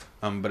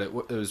 But it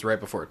was right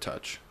before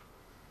Touch.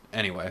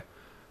 Anyway,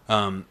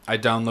 I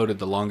downloaded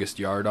The Longest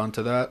Yard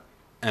onto that,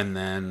 and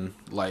then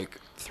like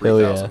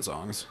 3,000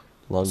 songs.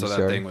 Longest So that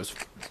yard. thing was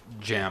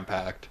jam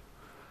packed.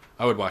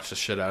 I would watch the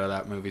shit out of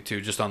that movie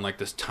too, just on like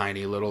this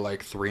tiny little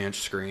like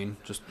 3-inch screen,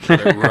 just put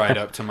it right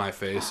up to my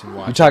face and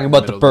watch. You're talking it in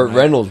about the middle of Burt night.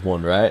 Reynolds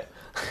one, right?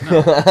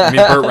 No. I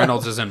mean, Burt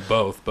Reynolds is in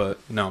both, but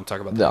no, I'm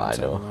talking about the No, I Adam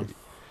Sandler know. one.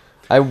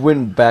 I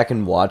went back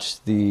and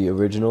watched the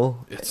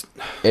original, It's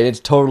and it's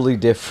totally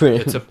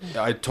different. it's a.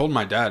 I told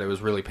my dad it was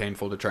really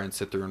painful to try and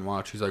sit through and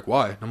watch. He's like,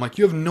 "Why?" And I'm like,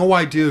 "You have no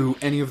idea who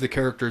any of the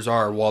characters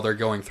are while they're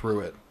going through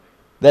it."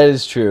 That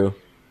is true.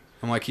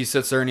 I'm like, he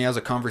sits there and he has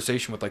a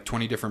conversation with like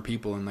 20 different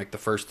people in like the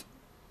first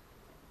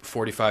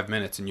 45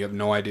 minutes, and you have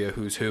no idea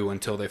who's who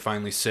until they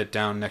finally sit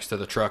down next to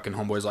the truck, and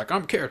homeboy's like,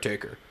 "I'm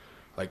caretaker."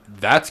 Like,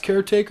 that's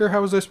caretaker? How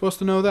was I supposed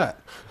to know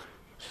that?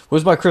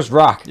 Where's my Chris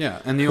Rock? Yeah,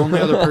 and the only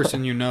other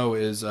person you know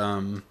is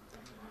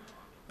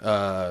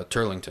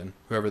Turlington,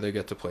 whoever they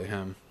get to play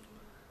him.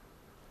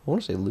 I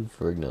want to say Lou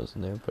Ferrigno's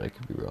in there, but I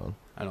could be wrong.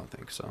 I don't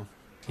think so.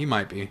 He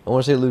might be. I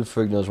want to say Lou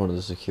Ferrigno's one of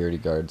the security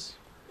guards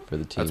for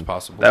the team. That's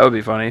possible. That would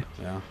be funny.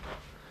 Yeah.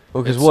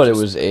 Well, because It's what, it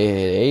just was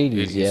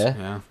 80s, yeah?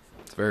 Yeah.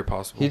 It's very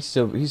possible. He'd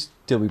still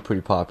be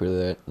pretty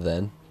popular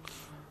then.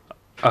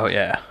 Oh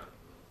yeah,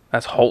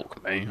 that's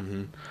Hulk, man.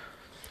 hmm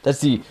That's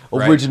the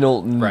Right.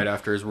 original. Right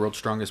after his World's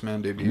Strongest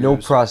Man debut. No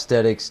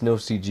prosthetics, no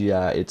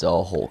CGI. It's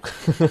all Hulk.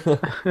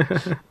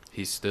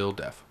 He's still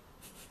deaf.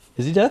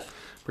 Is he deaf?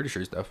 Pretty sure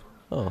he's deaf.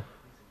 Oh.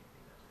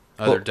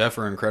 Either Well- deaf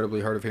or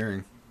incredibly hard of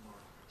hearing.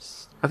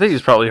 I think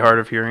he's probably hard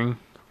of hearing.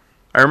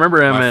 I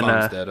remember him My in.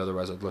 phone's dead,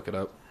 otherwise I'd look it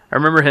up. I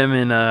remember him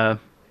in. I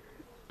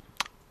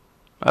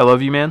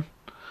Love You, Man,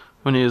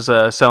 when he was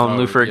selling Oh,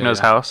 Lou yeah, Ferrigno's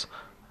yeah. house.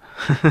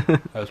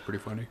 That was pretty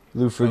funny.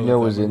 Lou love Ferrigno that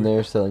was in movie.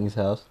 there selling his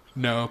house.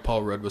 No,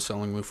 Paul Rudd was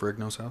selling Lou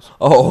Ferrigno's house.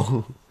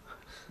 Oh.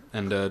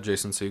 And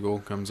Jason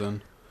Segel comes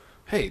in.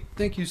 Hey,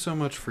 thank you so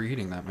much for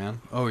eating that,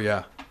 man. Oh,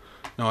 yeah.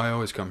 No, I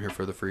always come here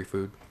for the free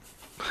food.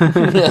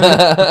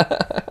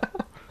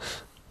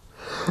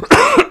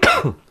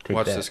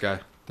 Watch that. this guy.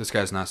 This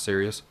guy's not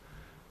serious.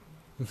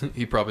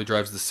 He probably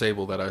drives the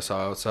Sable that I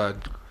saw outside.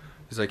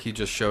 He's like, he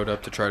just showed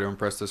up to try to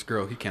impress this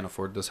girl. He can't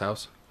afford this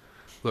house.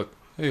 Look,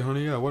 hey,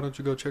 honey, yeah, why don't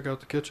you go check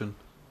out the kitchen?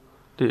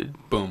 Dude,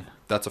 Boom.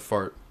 That's a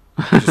fart.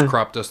 You just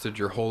crop dusted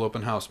your whole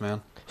open house,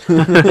 man.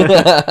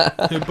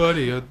 Hey,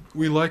 buddy,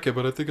 we like it,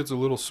 but I think it's a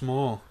little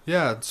small.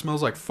 Yeah, it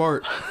smells like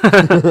fart.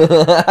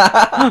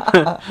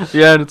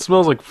 yeah, and it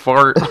smells like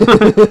fart.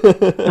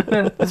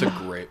 It's a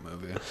great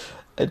movie.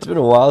 It's been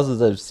a while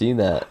since I've seen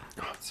that.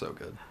 Oh, it's so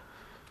good.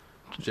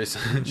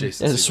 Jason And it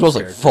Segel's smells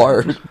like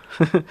character.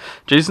 fart.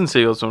 Jason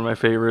Segel's one of my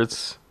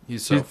favorites.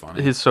 He's so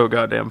funny. He's so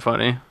goddamn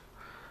funny.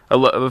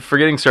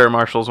 Forgetting Sarah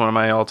Marshall is one of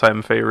my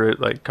all-time favorite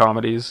like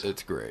comedies.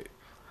 It's great.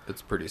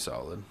 It's pretty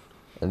solid.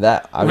 And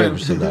that, I've never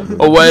seen that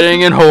movie. A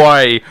Wedding in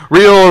Hawaii,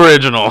 real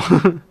original.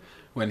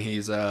 When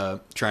he's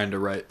trying to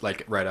write,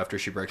 like, right after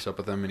she breaks up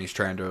with him, and he's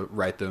trying to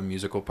write the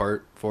musical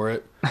part for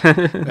it,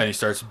 and he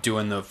starts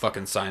doing the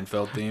fucking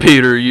Seinfeld theme.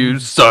 Peter, you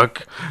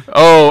suck.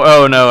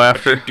 Oh no,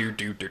 after.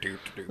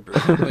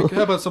 Like,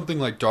 how about something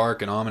like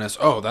dark and ominous?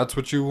 Oh, that's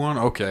what you want?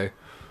 Okay.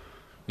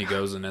 He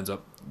goes and ends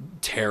up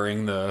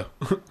tearing the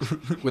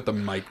with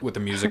the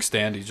music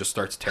stand. He just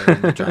starts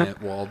tearing the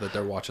giant wall that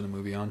they're watching the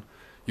movie on.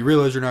 You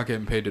realize you're not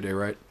getting paid today,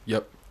 right?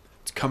 Yep.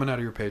 It's coming out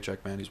of your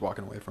paycheck, man. He's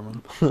walking away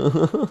from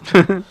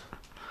him.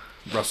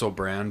 Russell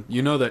Brand.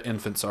 You know that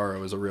Infant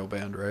Sorrow is a real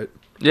band, right?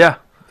 Yeah.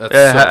 That's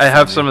Yeah, so I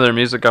have funny. some of their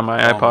music on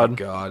my Oh iPod. my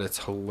god, it's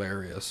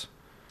hilarious.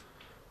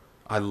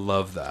 I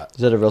love that.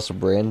 Is that a Russell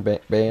Brand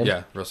band?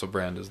 Yeah, Russell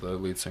Brand is the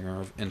lead singer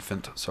of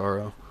Infant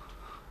Sorrow.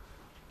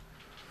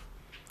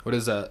 What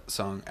is that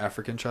song?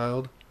 African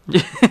Child?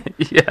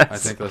 Yes. I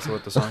think that's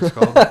what the song's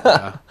called.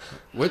 Yeah.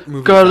 What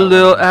movie? Got a is that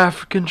little one?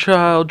 African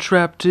child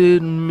trapped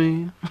in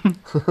me.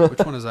 Which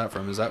one is that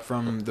from? Is that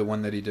from the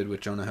one that he did with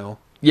Jonah Hill?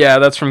 Yeah,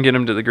 that's from Get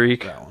Him to the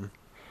Greek. That one.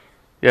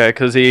 Yeah,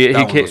 because he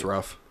That one was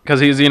rough. because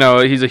he's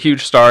he's a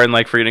huge star in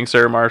like Forgetting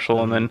Sarah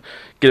Marshall, and then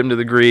Get Him to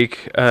the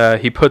Greek.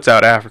 He puts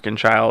out African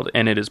Child,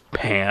 and it is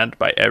panned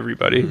by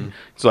everybody. Mhm.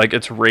 It's like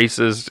it's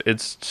racist,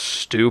 it's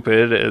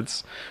stupid,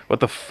 it's what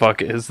the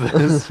fuck is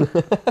this?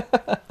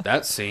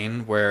 That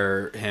scene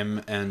where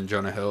him and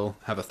Jonah Hill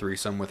have a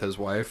threesome with his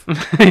wife.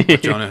 Yeah.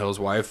 Jonah Hill's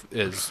wife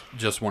is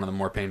just one of the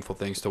more painful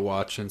things to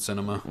watch in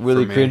cinema.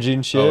 Really for me. cringy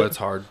and shit? Oh, it's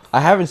hard.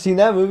 I haven't seen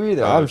that movie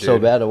either. Oh, I'm so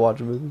dude. bad at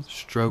watching movies.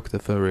 Stroke the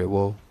furry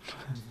wall.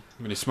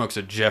 When he smokes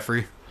a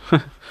Jeffrey.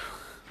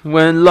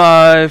 When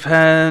life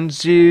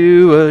hands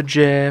you a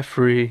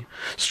Jeffrey,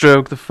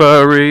 stroke the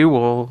furry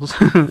walls.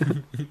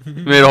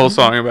 Made a whole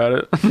song about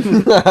it.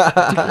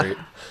 It's great.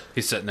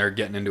 He's sitting there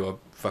getting into a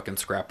fucking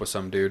scrap with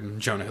some dude, and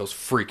Jonah Hill's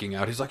freaking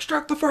out. He's like,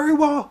 "Struck the furry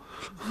wall!"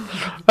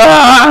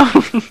 Ah!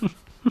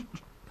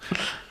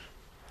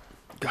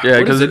 God, Yeah,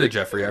 what 'cause is in it- it,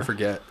 Jeffrey? I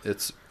forget.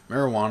 It's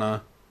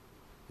marijuana.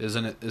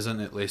 Isn't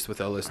it laced with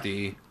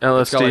LSD?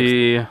 It's got,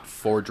 LSD, like,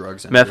 4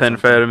 drugs in it. or something.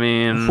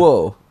 methamphetamine,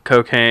 Whoa.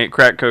 cocaine,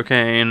 crack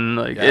cocaine.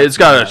 Like Yeah, it's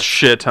got a nuts.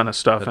 shit ton of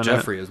stuff But in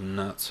Jeffrey is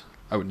nuts.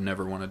 I would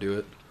never want to do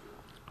it,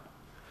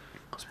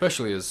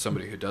 especially as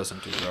somebody who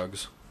doesn't do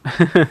drugs.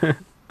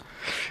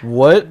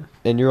 What?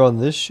 And you're on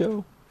this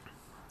show?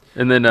 it.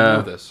 And then I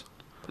know this.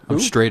 I'm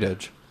Who? straight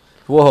edge.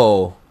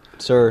 Whoa.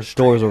 sir,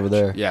 door's over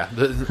there. Yeah.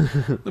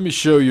 Let me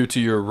show you to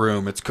your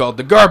room. It's called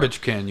the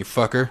garbage can, you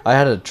fucker. I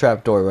had a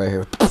trap door right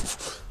here.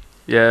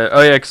 Yeah.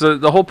 Oh yeah. Because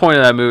the whole point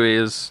of that movie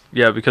is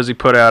because he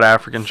put out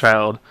African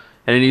Child,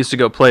 and he needs to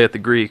go play at the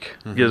Greek,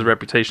 get his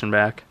reputation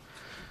back.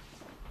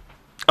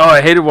 Oh,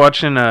 I hated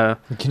watching.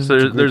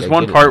 So there's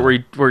one part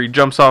where he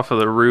jumps off of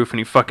the roof and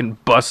he fucking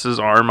busts his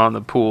arm on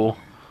the pool.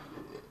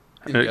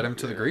 You get him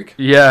to the Greek?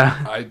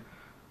 Yeah.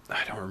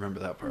 I don't remember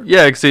that part.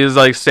 Yeah, because he was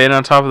like standing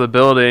on top of the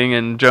building,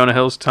 and Jonah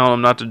Hill's telling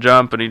him not to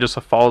jump, and he just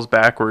falls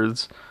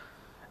backwards.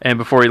 And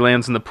before he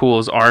lands in the pool,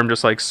 his arm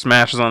just like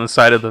smashes on the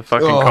side of the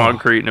fucking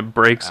concrete, and it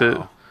breaks it.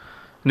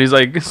 And he's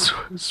like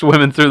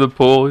swimming through the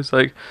pool. He's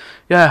like,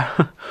 "Yeah,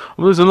 I'm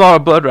losing a lot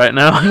of blood right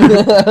now."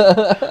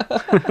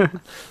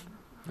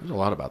 There's a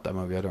lot about that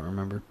movie I don't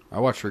remember. I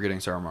watched Forgetting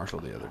Sarah Marshall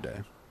the other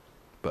day,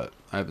 but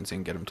I haven't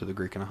seen Get Him to the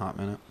Greek in a hot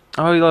minute.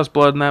 Oh, he lost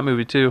blood in that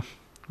movie too.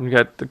 He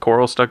got the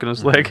coral stuck in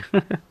his leg.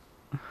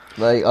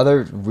 Like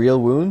other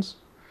real wounds?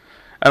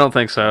 I don't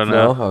think so.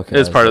 No, Okay,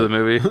 it's part of the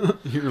movie.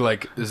 You're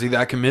like, is he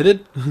that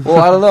committed? Well,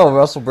 I don't know.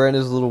 Russell Brand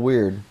is a little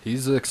weird.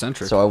 He's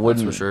eccentric. So I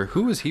wouldn't- That's for sure.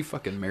 Who was he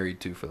fucking married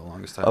to for the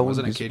longest time? I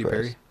Wasn't it wouldn't be Katy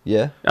surprised. Perry?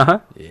 Yeah. Uh-huh.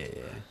 Yeah.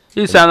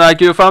 You sound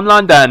like you're from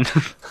London.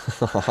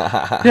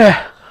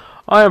 Yeah,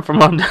 I am from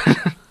London.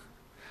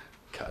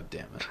 God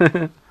damn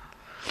it.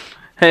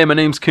 Hey, my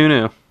name's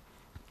Kunu.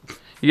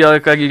 You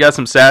look like you got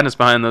some sadness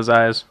behind those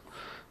eyes.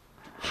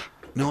 You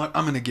know what?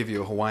 I'm going to give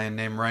you a Hawaiian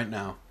name right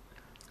now.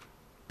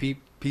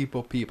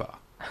 People Peepa.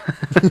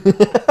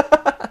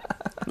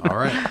 All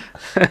right.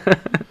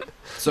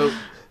 So,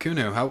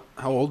 Kunu, how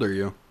old are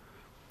you?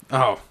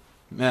 Oh,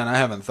 man, I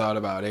haven't thought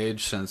about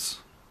age since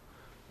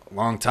a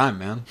long time,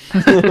 man.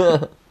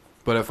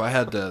 But if I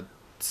had to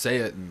say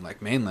it in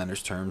like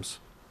mainlanders terms,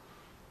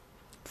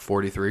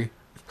 43.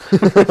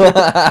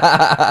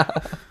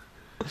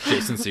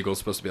 Jason Segel's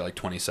supposed to be like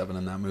 27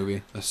 in that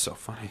movie. That's so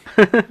funny.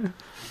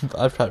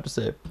 I'd have to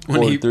say When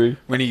 43.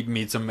 when he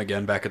meets him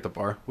again back at the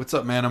bar. What's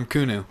up, man? I'm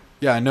Kunu.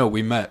 Yeah, I know.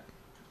 We met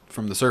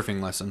from the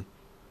surfing lesson.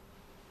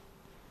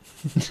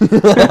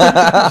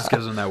 Just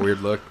gives him that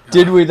weird look.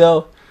 Did we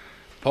though?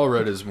 Paul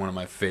Rudd is one of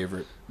my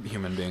favorite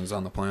human beings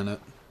on the planet.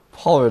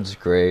 Paul Rudd's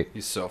great.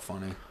 He's so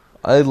funny.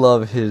 I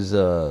love his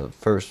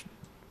first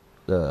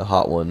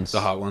Hot Ones. The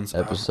Hot Ones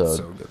episode.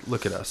 So good.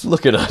 Look at us.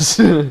 Look at us.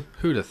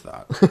 Who'd have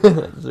thought?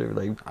 They're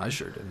like, I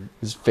sure didn't.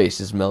 his face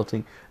is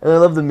melting. And I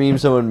love the meme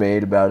someone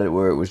made about it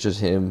where it was just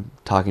him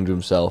talking to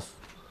himself.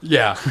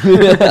 Yeah.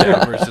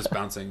 Yeah, where it's just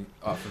bouncing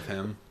off of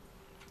him.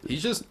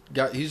 He's just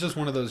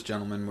one of those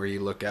gentlemen where you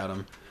look at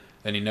him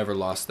and he never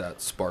lost that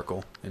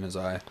sparkle in his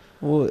eye.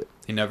 Well,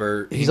 He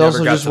never He's never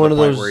also got just to one the of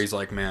point those- where he's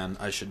like, man,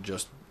 I should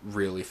just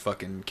really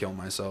fucking kill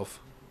myself.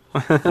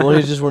 well,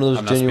 he's just one of those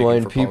I'm not speaking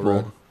genuine for Paul people.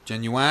 Rudd.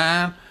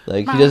 Genuine.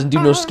 Like, he doesn't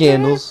do no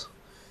scandals.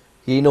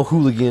 He ain't no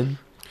hooligan.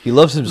 He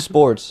loves his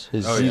sports.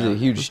 He's yeah. a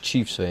huge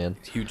Chiefs fan.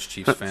 Huge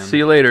Chiefs fan. See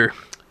you later,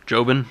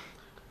 Jobin.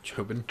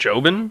 Jobin.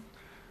 Jobin?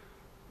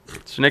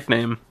 It's your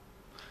nickname.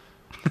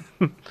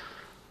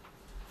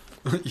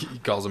 He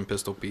calls him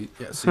Pistol Pete.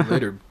 Yeah, see you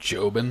later,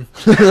 Jobin.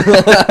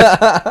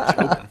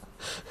 Jobin.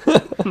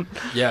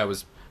 Yeah, it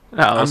was.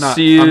 I'm not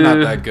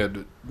that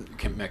good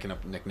at making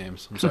up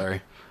nicknames. I'm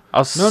sorry.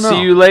 I'll No,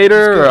 see you it's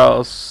later, good. or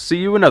I'll see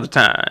you another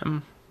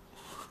time.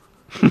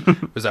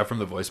 Was that from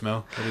the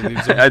voicemail that he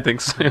leaves? I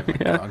think so. Oh my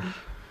Yeah. God.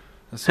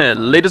 That's so funny.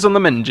 Latest on the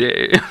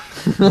Menjay.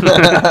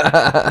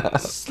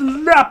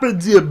 Slapping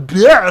the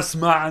bass,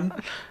 man.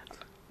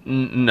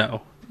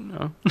 No.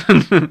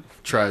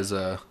 Tries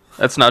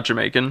That's not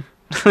Jamaican.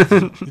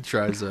 he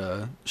tries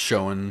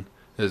showing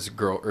his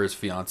girl or his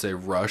fiance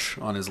Rush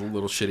on his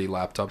little shitty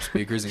laptop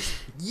speakers. And he's,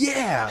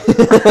 yeah.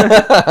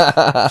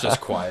 It's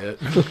just quiet.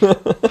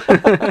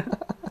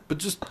 But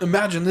just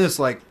imagine this,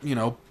 like, you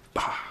know.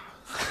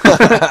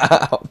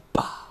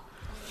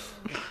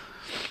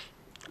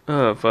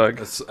 Oh, fuck.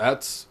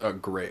 That's a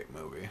great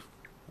movie.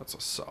 That's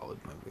a solid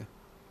movie.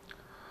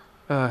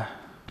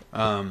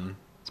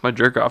 It's my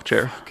jerk off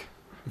chair.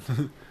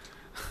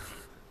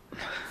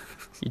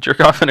 You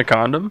jerk off in a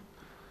condom?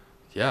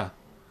 Yeah.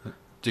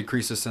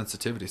 Decreases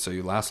sensitivity so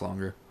you last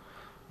longer.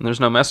 And there's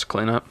no mess to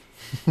clean up.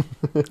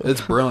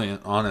 It's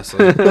brilliant,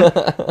 honestly.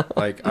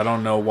 Like, I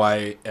don't know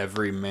why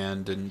every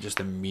man didn't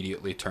just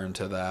immediately turn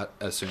to that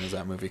as soon as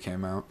that movie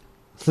came out.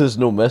 There's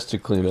no mess to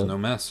clean There's up. no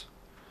mess.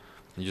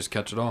 You just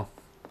catch it all.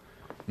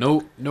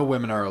 No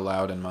women are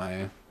allowed in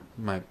my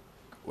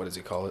what does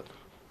he call it?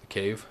 The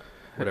cave?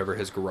 Whatever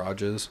his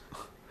garage is.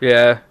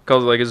 Yeah,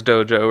 calls it like his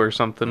dojo or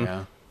something.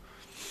 Yeah.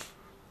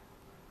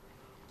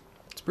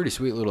 It's a pretty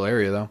sweet little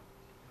area though.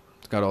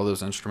 It's got all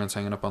those instruments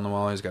hanging up on the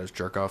wall. He's got his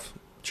jerk off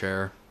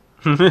chair.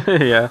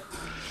 Yeah.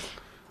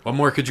 What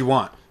more could you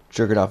want?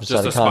 Jerking off inside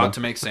Just a a spot condom. to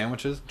make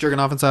sandwiches? Jerking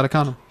off inside a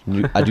condom.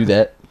 I do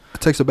that.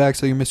 It takes it back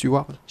so you miss you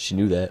walking. She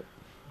knew that.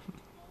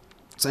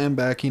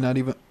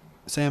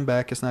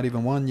 Sandbag, it's not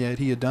even one yet.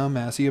 He a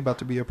dumbass. He about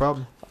to be a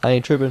problem. I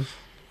ain't tripping.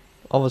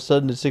 All of a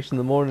sudden, it's 6 in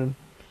the morning.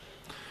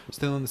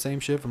 Still in the same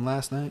shit from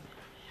last night.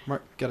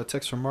 Mark got a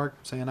text from Mark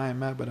saying I am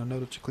mad, but I know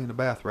that you cleaned the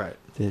bath right.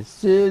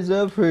 This is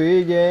a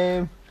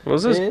pregame. What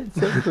was this? It's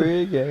a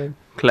pregame.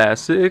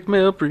 Classic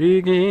Mel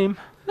pregame.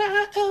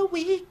 Not a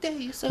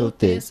weekday, so So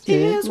this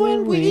is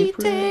when we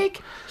pray.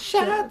 take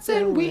shots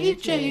and we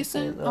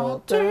chasing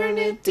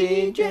alternate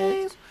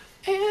DJs,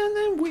 and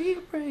then we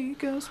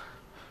break us.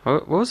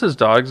 What was his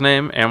dog's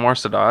name? Anwar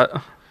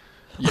Sadat.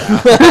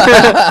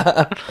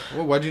 Yeah.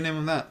 Well, why'd you name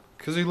him that?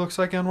 Because he looks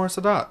like Anwar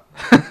Sadat.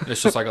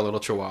 It's just like a little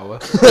chihuahua.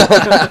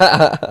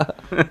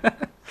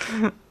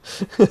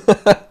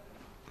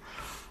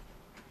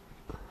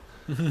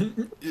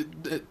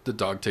 The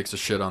dog takes a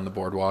shit on the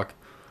boardwalk.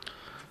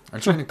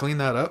 Aren't you going to clean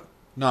that up?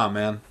 Nah,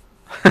 man.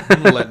 I'm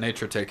going to let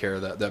nature take care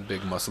of that. That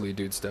big muscly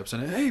dude steps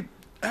in. Hey,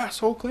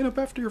 asshole, clean up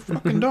after your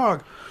fucking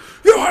dog.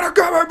 You want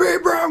to come at me,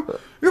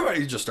 bro?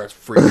 He just starts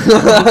freaking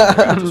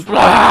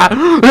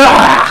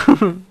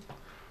out.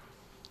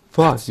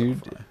 Fuck,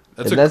 dude.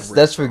 That's And a that's great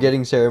that's song.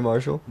 forgetting Sarah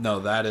Marshall. No,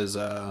 that is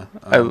I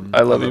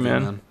Love You,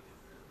 Man.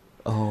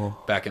 Oh,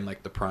 Back in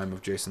like the prime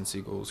of Jason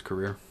Segel's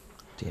career.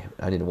 damn!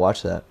 I need to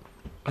watch that.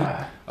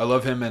 I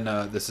love him in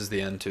This Is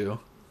the End too.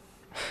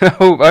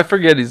 Oh, I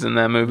forget he's in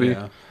that movie.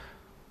 Yeah.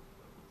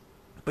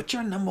 But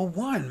you're number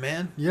one,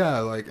 man. Yeah,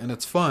 like, and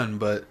it's fun,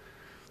 but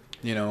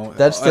you know,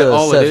 That's the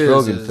all Seth it is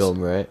Rogen is- film,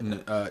 right?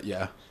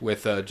 Yeah,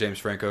 with James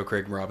Franco,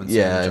 Craig Robinson,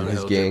 Yeah, Jonah and his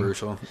Hill, gang. Jay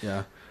Baruchel.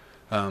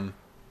 Yeah.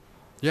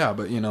 Yeah,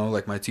 but you know,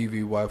 like my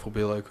TV wife will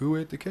be like, "Who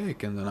ate the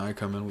cake?" And then I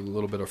come in with a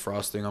little bit of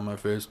frosting on my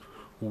face.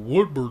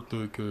 What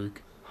birthday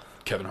cake?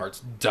 Kevin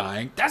Hart's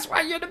dying. That's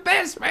why you're the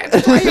best, man.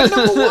 That's why you're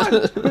number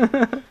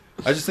one.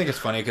 I just think it's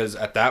funny because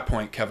at that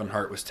point, Kevin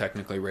Hart was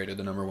technically rated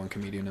the number one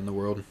comedian in the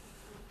world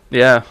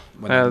Yeah,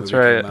 when yeah, that that's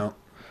movie right. came out.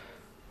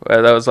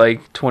 That was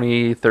like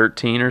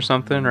 2013 or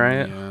something,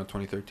 right? Yeah,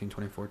 2013,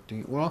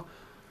 2014. Well,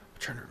 I'm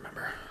trying to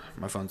remember.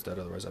 My phone's dead,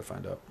 otherwise I'd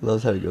find out.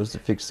 Loves how he goes to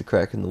fix the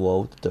crack in the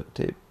wall with the duct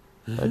tape.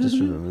 I just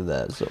remember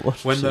that so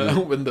much. When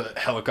the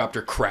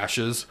helicopter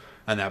crashes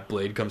and that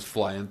blade comes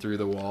flying through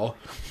the wall,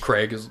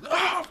 Craig is,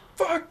 oh,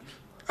 fuck.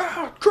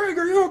 Oh, Craig,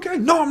 are you okay?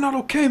 No, I'm not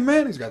okay,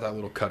 man. He's got that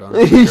little cut on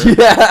his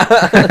finger.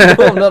 yeah,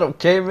 no, I'm not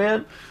okay,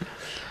 man.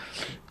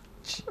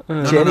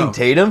 No, Channing no.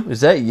 Tatum,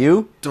 is that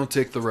you? Don't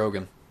take the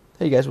Rogan.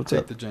 Hey guys, what's Take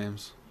up? the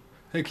James.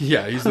 Hey,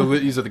 yeah, he's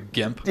the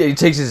gimp. Yeah, he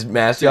takes his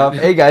mask Yeah. off.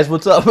 Hey guys,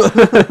 what's up?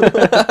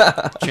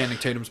 Channing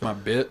Tatum's my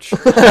bitch.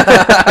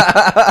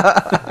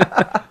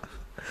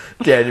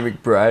 Danny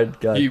McBride.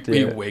 God He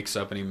damn. wakes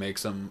up and he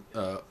makes them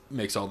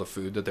makes all the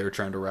food that they were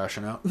trying to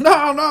ration out.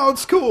 No,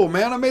 it's cool,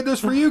 man. I made this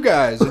for you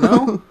guys, you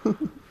know?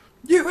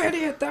 You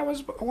idiot. That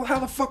was, well, how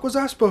the fuck was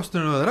I supposed to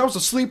know that? I was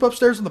asleep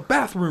upstairs in the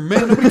bathroom,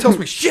 man. Nobody tells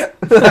me shit.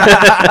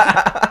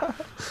 I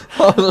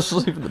was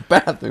asleep in the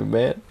bathroom,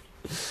 man.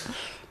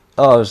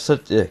 Oh, it was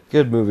such a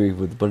good movie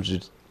with a bunch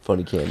of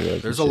funny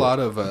cameos. There's a lot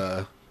of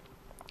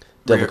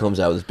Devil rare- comes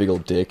out with his big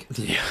old dick,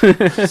 yeah.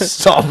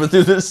 stomping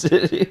through the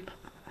city.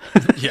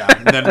 Yeah,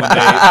 and then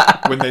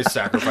when they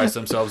sacrifice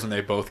themselves and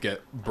they both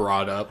get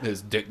brought up,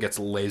 his dick gets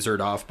lasered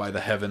off by the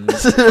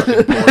heavens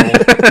fucking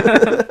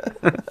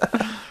portal.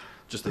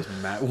 Just as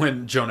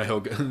when Jonah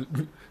Hill.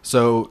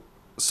 So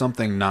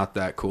something not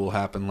that cool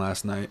happened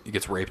last night. He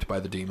gets raped by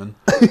the demon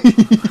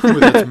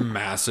with its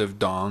massive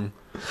dong.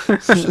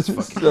 It's just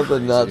fucking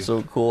Something not crazy.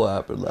 so cool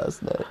happened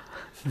last night.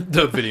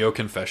 The video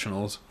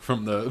confessionals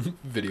from the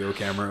video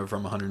camera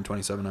from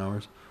 127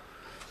 hours.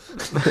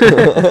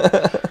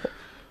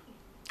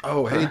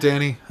 Oh, hey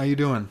Danny, how you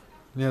doing?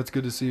 Yeah, it's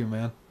good to see you,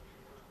 man.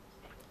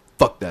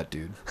 Fuck that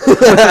dude.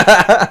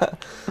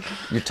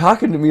 You're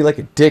talking to me like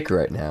a dick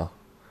right now.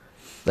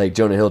 Like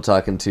Jonah Hill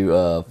talking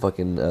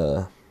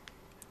to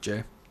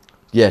Jay.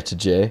 yeah, to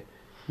Jay.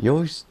 You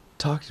always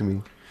talk to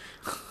me.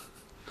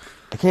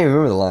 I can't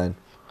remember the line.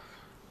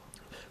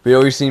 But he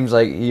always seems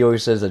like he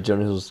always says that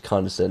Jonah Hill's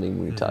condescending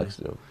when he talks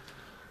to him.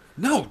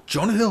 No,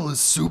 Jonah Hill is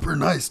super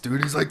nice,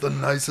 dude. He's like the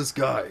nicest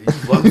guy.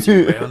 He loves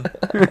you,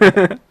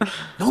 man.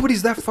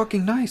 Nobody's that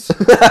fucking nice.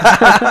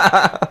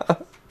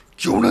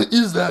 Jonah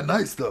is that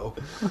nice, though.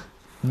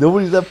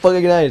 Nobody's that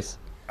fucking nice.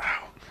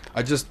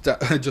 I just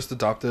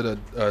adopted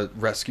a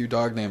rescue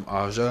dog named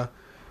Aja,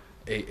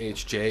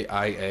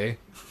 Ahjia.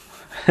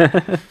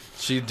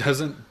 She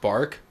doesn't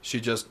bark. She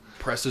just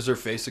presses her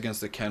face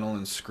against the kennel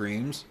and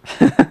screams.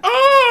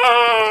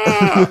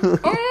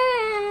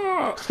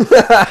 Ah!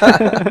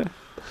 Ah!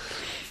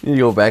 You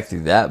go back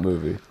through that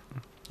movie.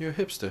 You're a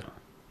hipster.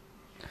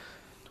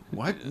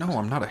 What? No,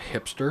 I'm not a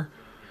hipster.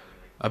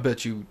 I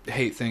bet you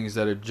hate things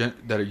that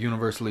are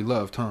universally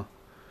loved, huh?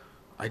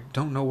 I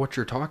don't know what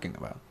you're talking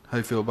about. How do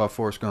you feel about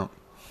Forrest Gump?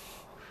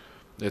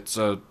 It's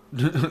it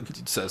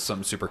says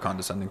some super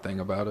condescending thing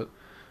about it.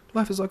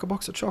 Life is like a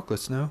box of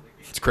chocolates now.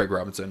 It's Craig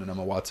Robinson and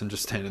Emma Watson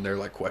just standing there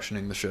like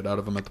questioning the shit out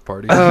of him at the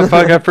party. Oh,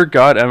 fuck, I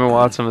forgot Emma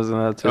Watson was in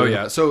that too. Oh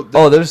yeah, so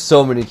Oh, there's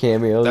so many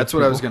cameos. that's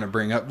what I was gonna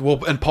bring up.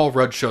 Well, and Paul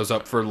Rudd shows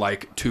up for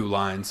like 2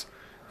 lines.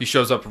 He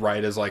shows up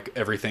right as like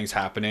everything's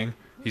happening.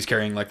 He's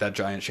carrying like that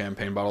giant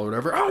champagne bottle or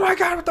whatever. Oh my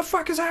god, what the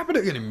fuck is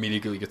happening? And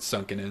immediately gets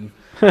sunken in.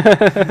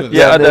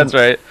 Yeah, then- that's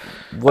right.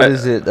 what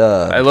is it?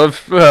 I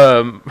love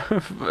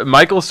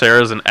Michael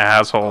Cera's an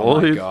asshole.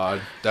 Oh my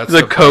god, that's He's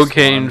a the best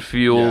cocaine one.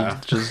 fueled Yeah.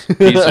 just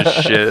piece of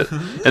shit,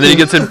 and then he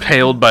gets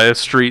impaled by a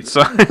street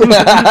sign. All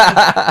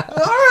right,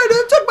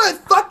 I took my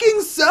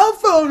fucking cell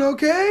phone.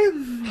 Okay,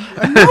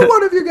 I know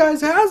one of you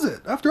guys has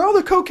it. After all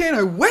the cocaine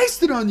I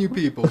wasted on you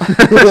people.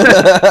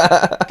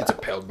 Gets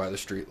impaled by the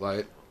street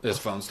light. His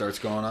phone starts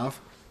going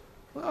off.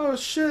 Oh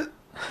shit,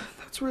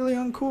 that's really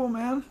uncool,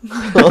 man.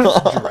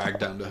 Dragged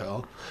down to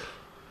hell.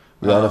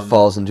 Rihanna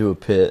falls into a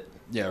pit.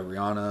 Yeah,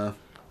 Rihanna.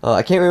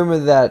 I can't remember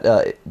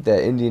that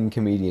Indian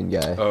comedian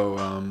guy.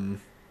 Oh,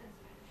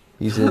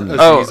 He's in.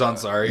 Aziz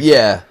Ansari.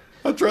 Yeah.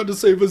 I tried to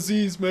save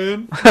Aziz,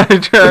 man. I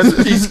tried-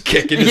 He's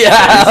kicking his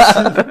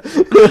Yeah.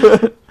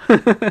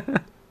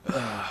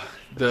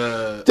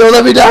 The Don't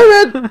let me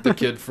die, man. the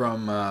kid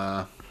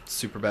from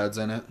Superbad's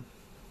in it.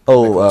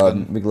 Oh,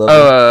 McLovin.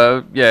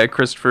 McLovin. yeah,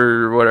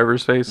 Christopher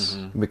whatever's face.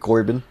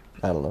 McCorbin.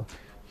 I don't know.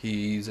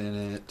 He's in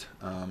it.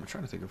 I'm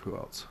trying to think of who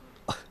else.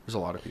 There's a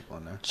lot of people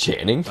in there.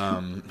 Channing.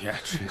 Yeah.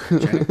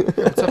 Jenny.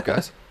 What's up,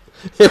 guys?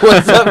 Hey,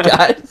 what's up,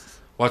 guys?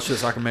 Watch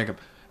this. I can make him.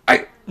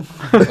 Hey!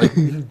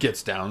 Like,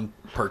 gets down,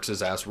 perks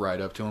his ass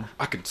right up to him.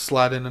 I can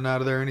slide in and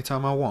out of there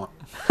anytime I want.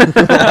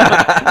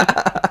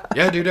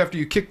 Yeah, dude, after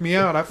you kicked me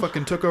out, I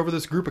fucking took over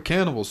this group of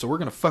cannibals, so we're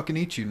gonna fucking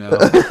eat you now.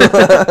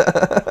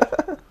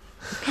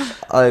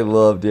 I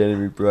love Danny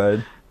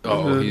McBride.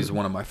 Oh, he's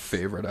one of my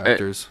favorite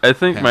actors. I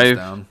think hands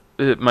down.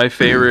 my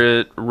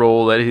favorite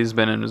role that he's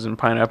been in is in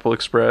Pineapple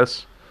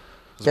Express.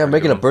 Yeah, I'm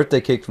making a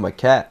birthday cake for my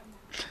cat.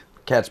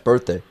 Cat's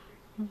birthday.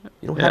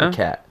 You don't have Yeah? a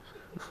cat.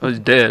 Oh, he's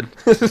dead.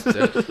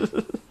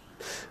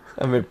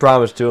 I made a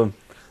promise to him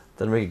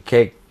that I'd make a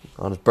cake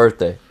on his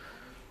birthday.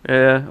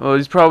 Yeah, well,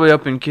 he's probably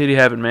up in kitty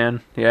heaven,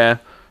 man. Yeah,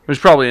 he's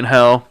probably in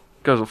hell.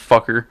 Goes a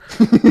fucker.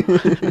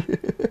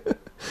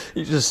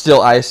 He's just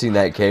still icing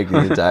that cake the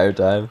entire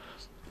time.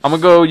 I'm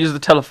gonna go use the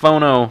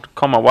telephono to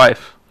call my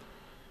wife.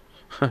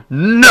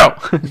 No,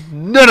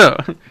 no.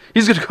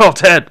 He's gonna call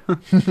Ted.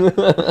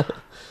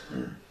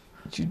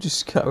 You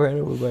just got ran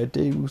over by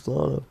Dave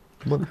Lana,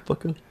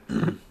 motherfucker.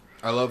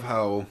 I love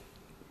how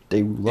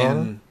Dave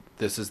Lana. in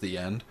This Is the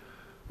End,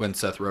 when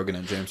Seth Rogen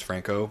and James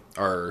Franco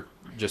are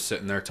just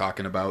sitting there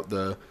talking about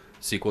the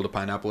sequel to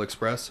Pineapple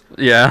Express,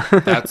 Yeah.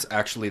 that's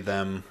actually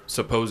them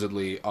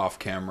supposedly off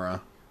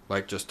camera,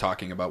 like just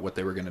talking about what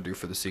they were going to do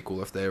for the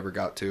sequel if they ever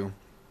got to.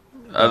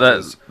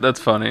 That's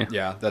funny.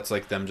 Yeah, that's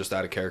like them just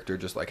out of character,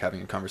 just like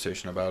having a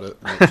conversation about it.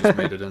 And it just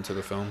made it into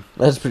the film.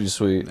 That's pretty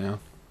sweet. Yeah.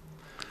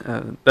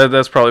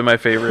 That's probably my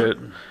favorite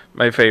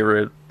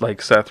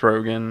like Seth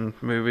Rogen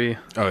movie.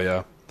 Oh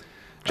yeah.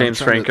 James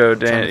I'm trying Franco,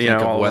 to think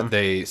of all of what them.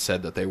 they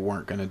said that they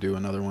weren't going to do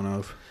another one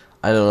of.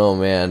 I don't know,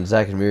 man.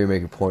 Zack and Miri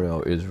Make a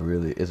Porno is a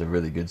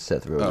really good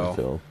Seth Rogen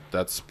film.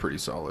 That's pretty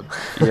solid.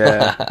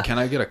 Yeah. Can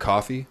I get a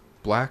coffee?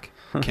 Black?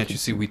 Can't you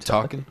see we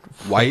talking?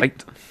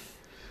 White?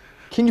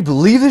 Can you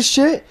believe this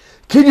shit?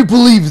 Can you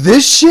believe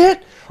this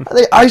shit?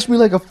 They iced me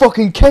like a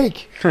fucking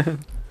cake.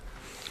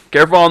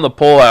 Careful on the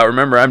pull out.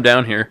 Remember, I'm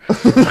down here.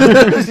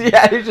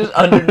 Yeah, he's just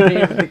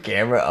underneath the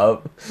camera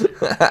up.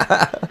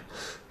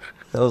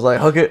 I was like,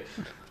 hook it,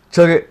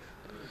 chuck it,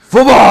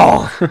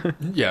 football.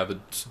 Yeah, the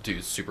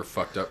dude's super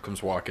fucked up,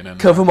 comes walking in.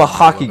 Come from a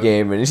hockey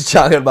game and he's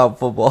talking about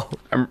football.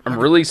 I'm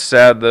really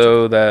sad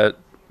though that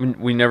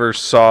we never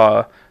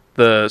saw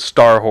the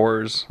Star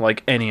Wars,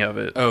 like any of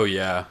it. Oh,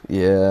 yeah.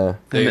 Yeah.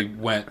 They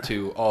went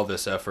to all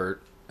this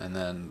effort, and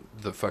then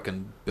the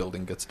fucking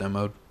building gets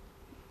demoed.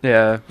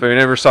 Yeah, but we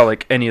never saw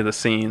like any of the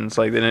scenes.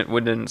 Like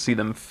we didn't see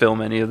them film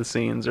any of the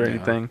scenes or Yeah.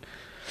 anything.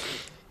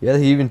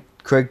 Yeah,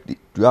 Craig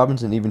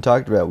Robinson even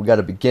talked about, we got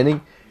a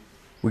beginning,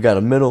 we got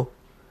a middle,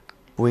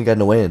 but we ain't got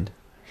no end.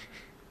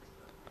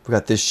 We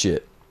got this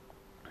shit.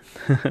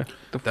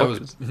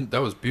 That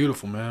was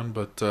beautiful, man,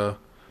 but,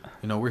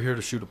 we're here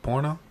to shoot a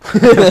porno.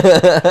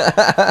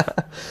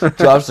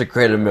 Drops the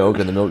crate of milk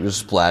and the milk just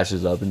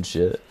splashes up and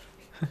shit.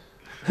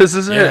 This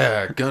is it.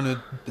 Yeah,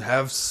 gonna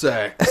have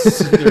sex.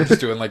 They're just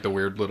doing, like, the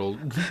weird little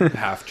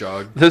half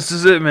jog. This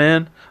is it,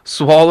 man.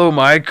 Swallow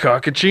my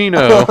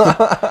cockachino.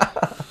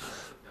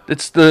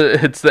 It's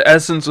the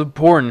essence of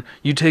porn.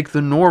 You take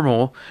the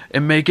normal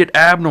and make it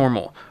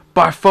abnormal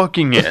by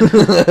fucking it.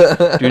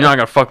 You're not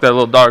gonna fuck that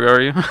little dog,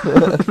 are you?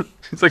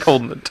 He's like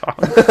holding the dog.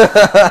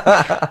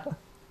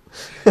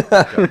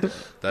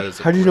 That is.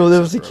 How do you know there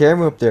was a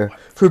camera up there?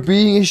 For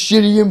being a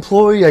shitty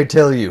employee, I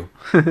tell you.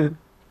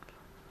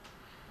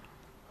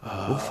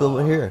 We'll film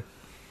it here.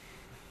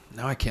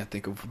 Now I can't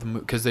think of the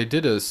because they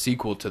did a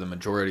sequel to the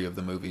majority of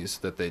the movies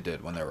that they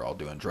did when they were all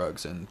doing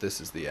drugs, and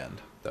This Is the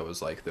End. That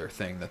was like their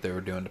thing that they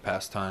were doing to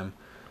pass time,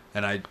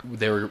 and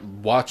they were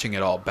watching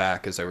it all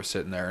back as they were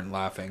sitting there and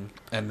laughing,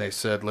 and they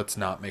said, "Let's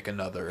not make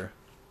another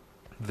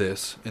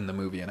this in the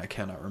movie," and I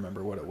cannot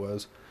remember what it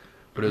was,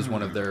 but it was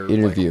one of their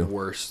Interview. like,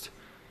 worst.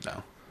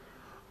 No,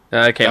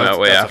 That came out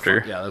way that's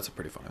after. yeah, that's a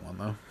pretty funny one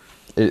though.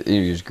 It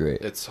is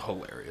great. It's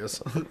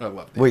hilarious. I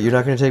love it. Wait, you're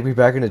not going to take me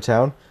back into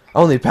town? I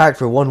only packed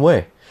for one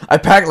way. I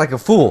packed like a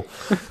fool.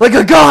 Like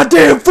a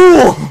goddamn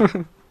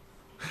fool!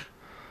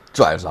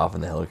 Drives off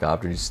in the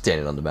helicopter. He's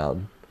standing on the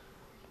mountain.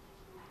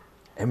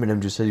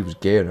 Eminem just said he was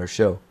gay on our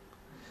show.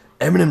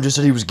 Eminem just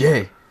said he was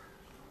gay.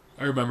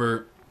 I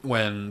remember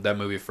when that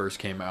movie first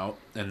came out,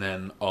 and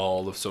then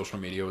all of social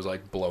media was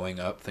like blowing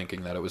up,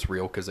 thinking that it was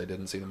real because they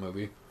didn't see the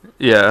movie.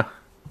 Yeah.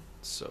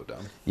 So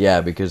dumb.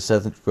 Yeah, because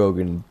Seth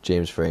Rogen and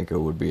James Franco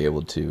would be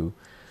able to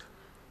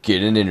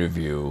get an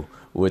interview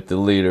with the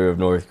leader of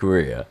North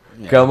Korea.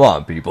 Yeah. Come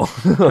on, people.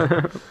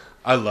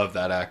 I love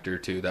that actor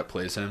too that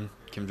plays him,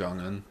 Kim Jong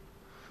Un.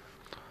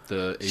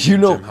 The Asian You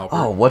know, Jim Halpert.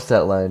 oh, what's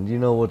that line? You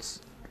know what's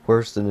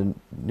worse than a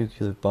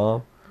nuclear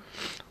bomb?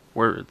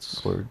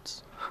 Words.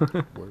 Words.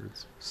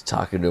 Words. He's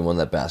talking to him on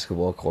that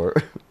basketball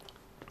court.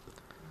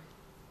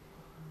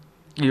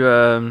 You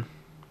oh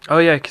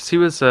yeah, cause he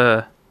was he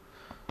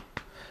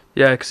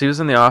was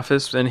in The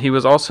Office, and he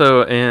was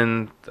also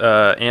in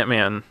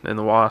Ant-Man and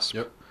the Wasp.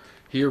 Yep.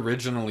 He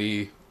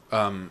originally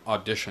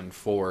auditioned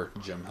for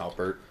Jim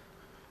Halpert,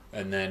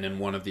 and then in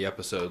one of the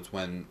episodes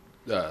when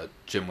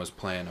Jim was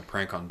playing a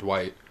prank on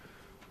Dwight,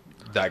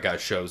 that guy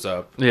shows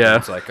up. Yeah.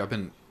 It's like, I've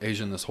been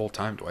Asian this whole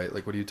time, Dwight.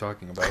 Like, what are you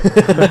talking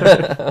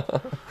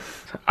about?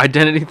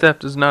 Identity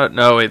theft is not.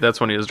 No, wait, that's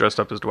when he was dressed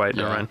up as Dwight.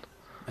 Never Yeah. mind.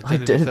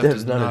 Identity theft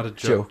is not a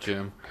joke,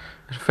 Jim.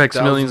 It affects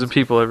millions of Thousands.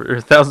 people, or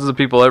thousands of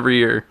people every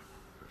year.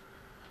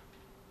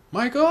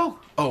 Michael?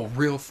 Oh,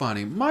 real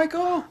funny.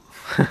 Michael?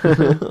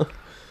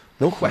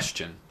 No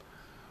Question.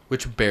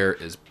 Which bear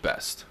is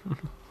best?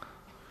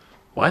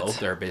 What? Well,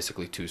 there are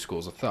basically two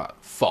schools of thought.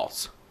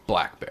 False.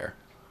 Black bear.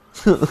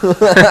 Well,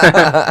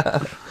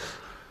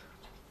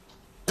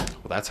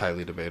 that's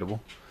highly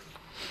debatable.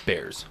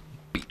 Bears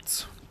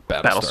beats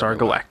Battlestar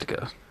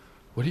Galactica.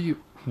 What are you...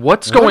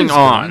 What's what going is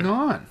on? going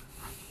on?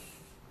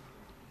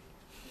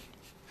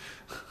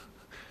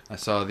 I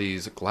saw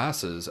these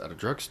glasses at a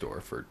drugstore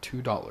for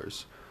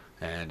 $2,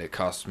 and it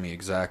cost me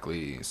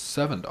exactly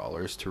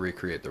 $7 to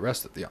recreate the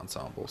rest of the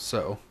ensemble.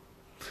 So,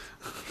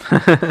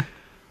 I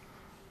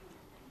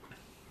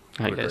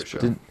what a guess. great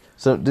show.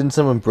 Didn't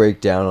someone break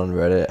down on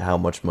Reddit how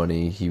much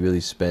money he really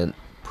spent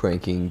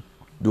pranking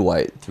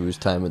Dwight through his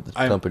time at the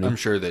company? I'm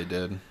sure they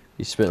did.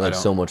 He spent I like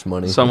don't- so much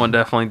money. Someone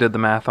definitely did the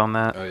math on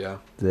that. Oh, yeah.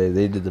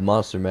 They did the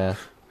monster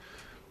math.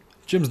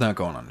 Jim's not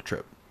going on a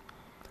trip.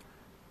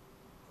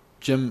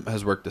 Jim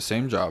has worked the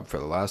same job for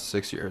the last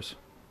 6 years.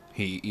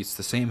 He eats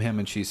the same ham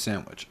and cheese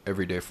sandwich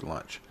every day for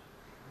lunch.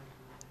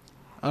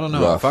 I don't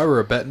know. Rough. If I were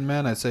a betting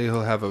man, I'd say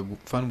he'll have a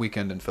fun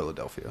weekend in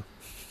Philadelphia.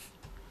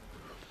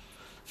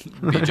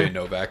 BJ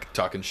Novak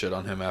talking shit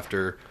on him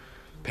after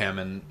Pam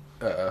and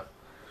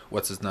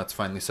what's his nuts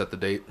finally set the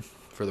date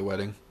for the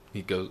wedding.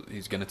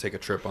 He's gonna take a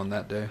trip on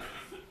that day.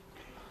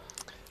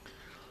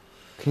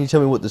 Can you tell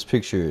me what this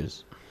picture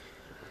is?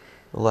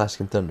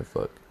 Alaskan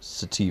Thunderfuck.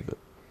 Sativa.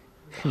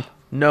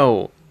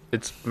 No,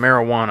 it's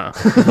marijuana.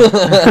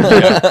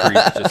 Yeah,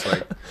 Creed's just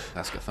like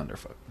Alaska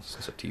Thunderfuck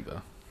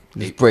sativa.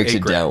 It breaks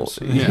it down. grams.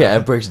 Yeah,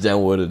 it breaks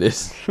down what it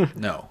is.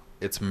 No,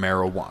 it's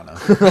marijuana.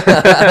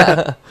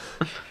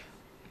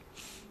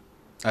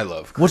 I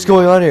love Creed. What's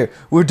going on here?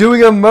 We're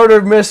doing a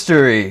murder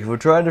mystery. We're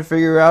trying to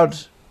figure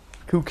out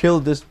who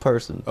killed this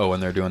person. Oh,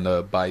 and they're doing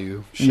the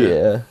Bayou shit.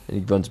 Yeah, and he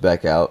runs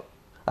back out.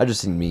 I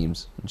just seen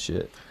memes and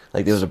shit.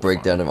 Like there was a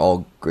breakdown of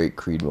all great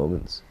Creed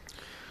moments.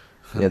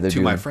 Yeah, they're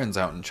To my doing. friends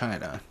out in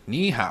China,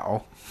 ni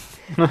hao.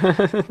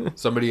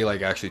 Somebody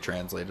like actually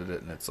translated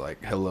it, and it's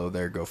like, "Hello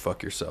there, go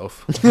fuck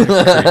yourself." Like, Creed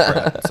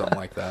Pratt, something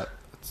like that.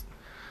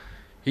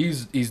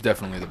 He's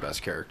definitely the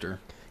best character.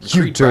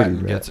 You Creed dirty Pratt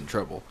rat. gets in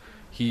trouble.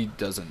 He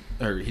doesn't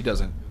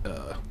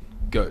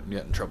get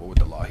in trouble with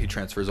the law. He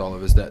transfers all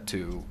of his debt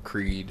to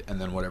Creed,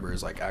 and then whatever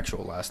his like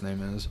actual last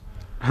name is.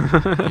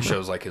 He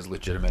shows like his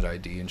legitimate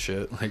ID and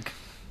shit. Like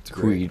it's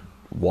great. Creed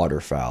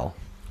waterfowl.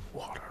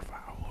 Waterfowl.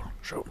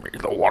 Show me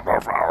the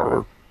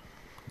waterfowl.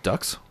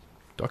 Ducks?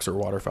 Ducks are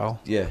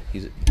waterfowl. Yeah,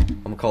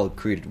 I'm gonna call it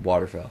Creed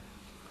waterfowl.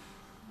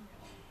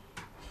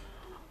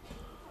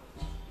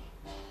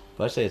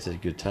 But I say it's a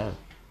good time.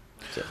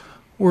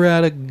 We're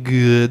at a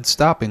good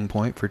stopping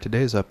point for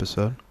today's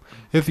episode.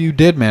 If you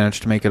did manage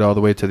to make it all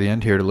the way to the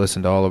end here to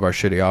listen to all of our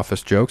shitty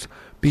office jokes,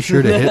 be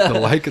sure to hit the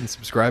like and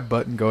subscribe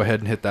button. Go ahead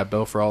and hit that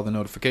bell for all the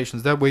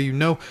notifications. That way you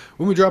know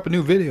when we drop a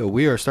new video.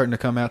 We are starting to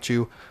come at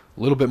you a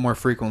little bit more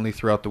frequently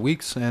throughout the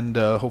weeks, and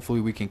hopefully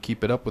we can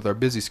keep it up with our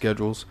busy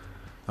schedules.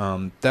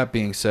 That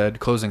being said,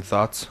 closing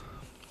thoughts.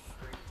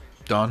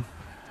 Don?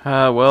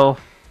 Well,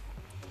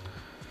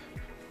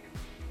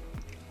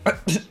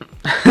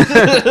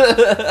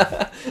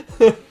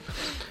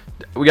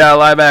 we got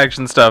live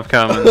action stuff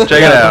coming.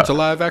 Check it A out. bunch of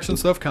live action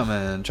stuff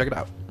coming. Check it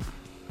out.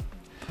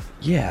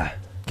 Yeah.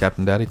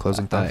 Captain Daddy,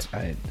 closing thoughts.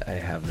 I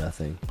have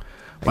nothing.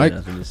 I Mike-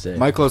 have nothing to say.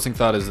 My closing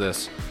thought is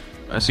this.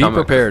 My Be stomach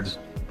prepared. hurts.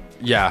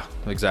 Yeah,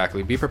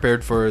 exactly. Be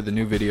prepared for the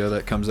new video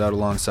that comes out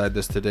alongside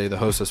this today, the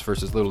Hostess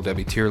versus Little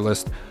Debbie tier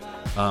list.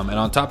 And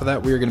on top of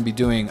that, we are going to be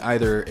doing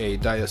either a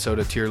diet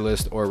soda tier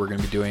list or we're going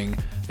to be doing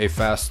a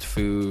fast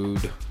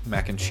food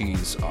mac and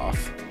cheese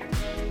off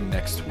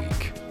next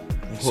week.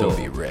 So Whoa.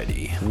 be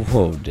ready.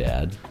 Whoa,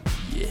 Dad.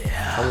 Yeah,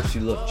 How much do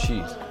you love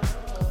cheese?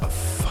 a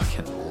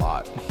fucking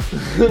lot.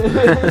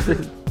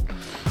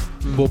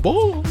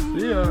 Bye-bye.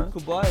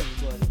 Goodbye,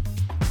 everybody.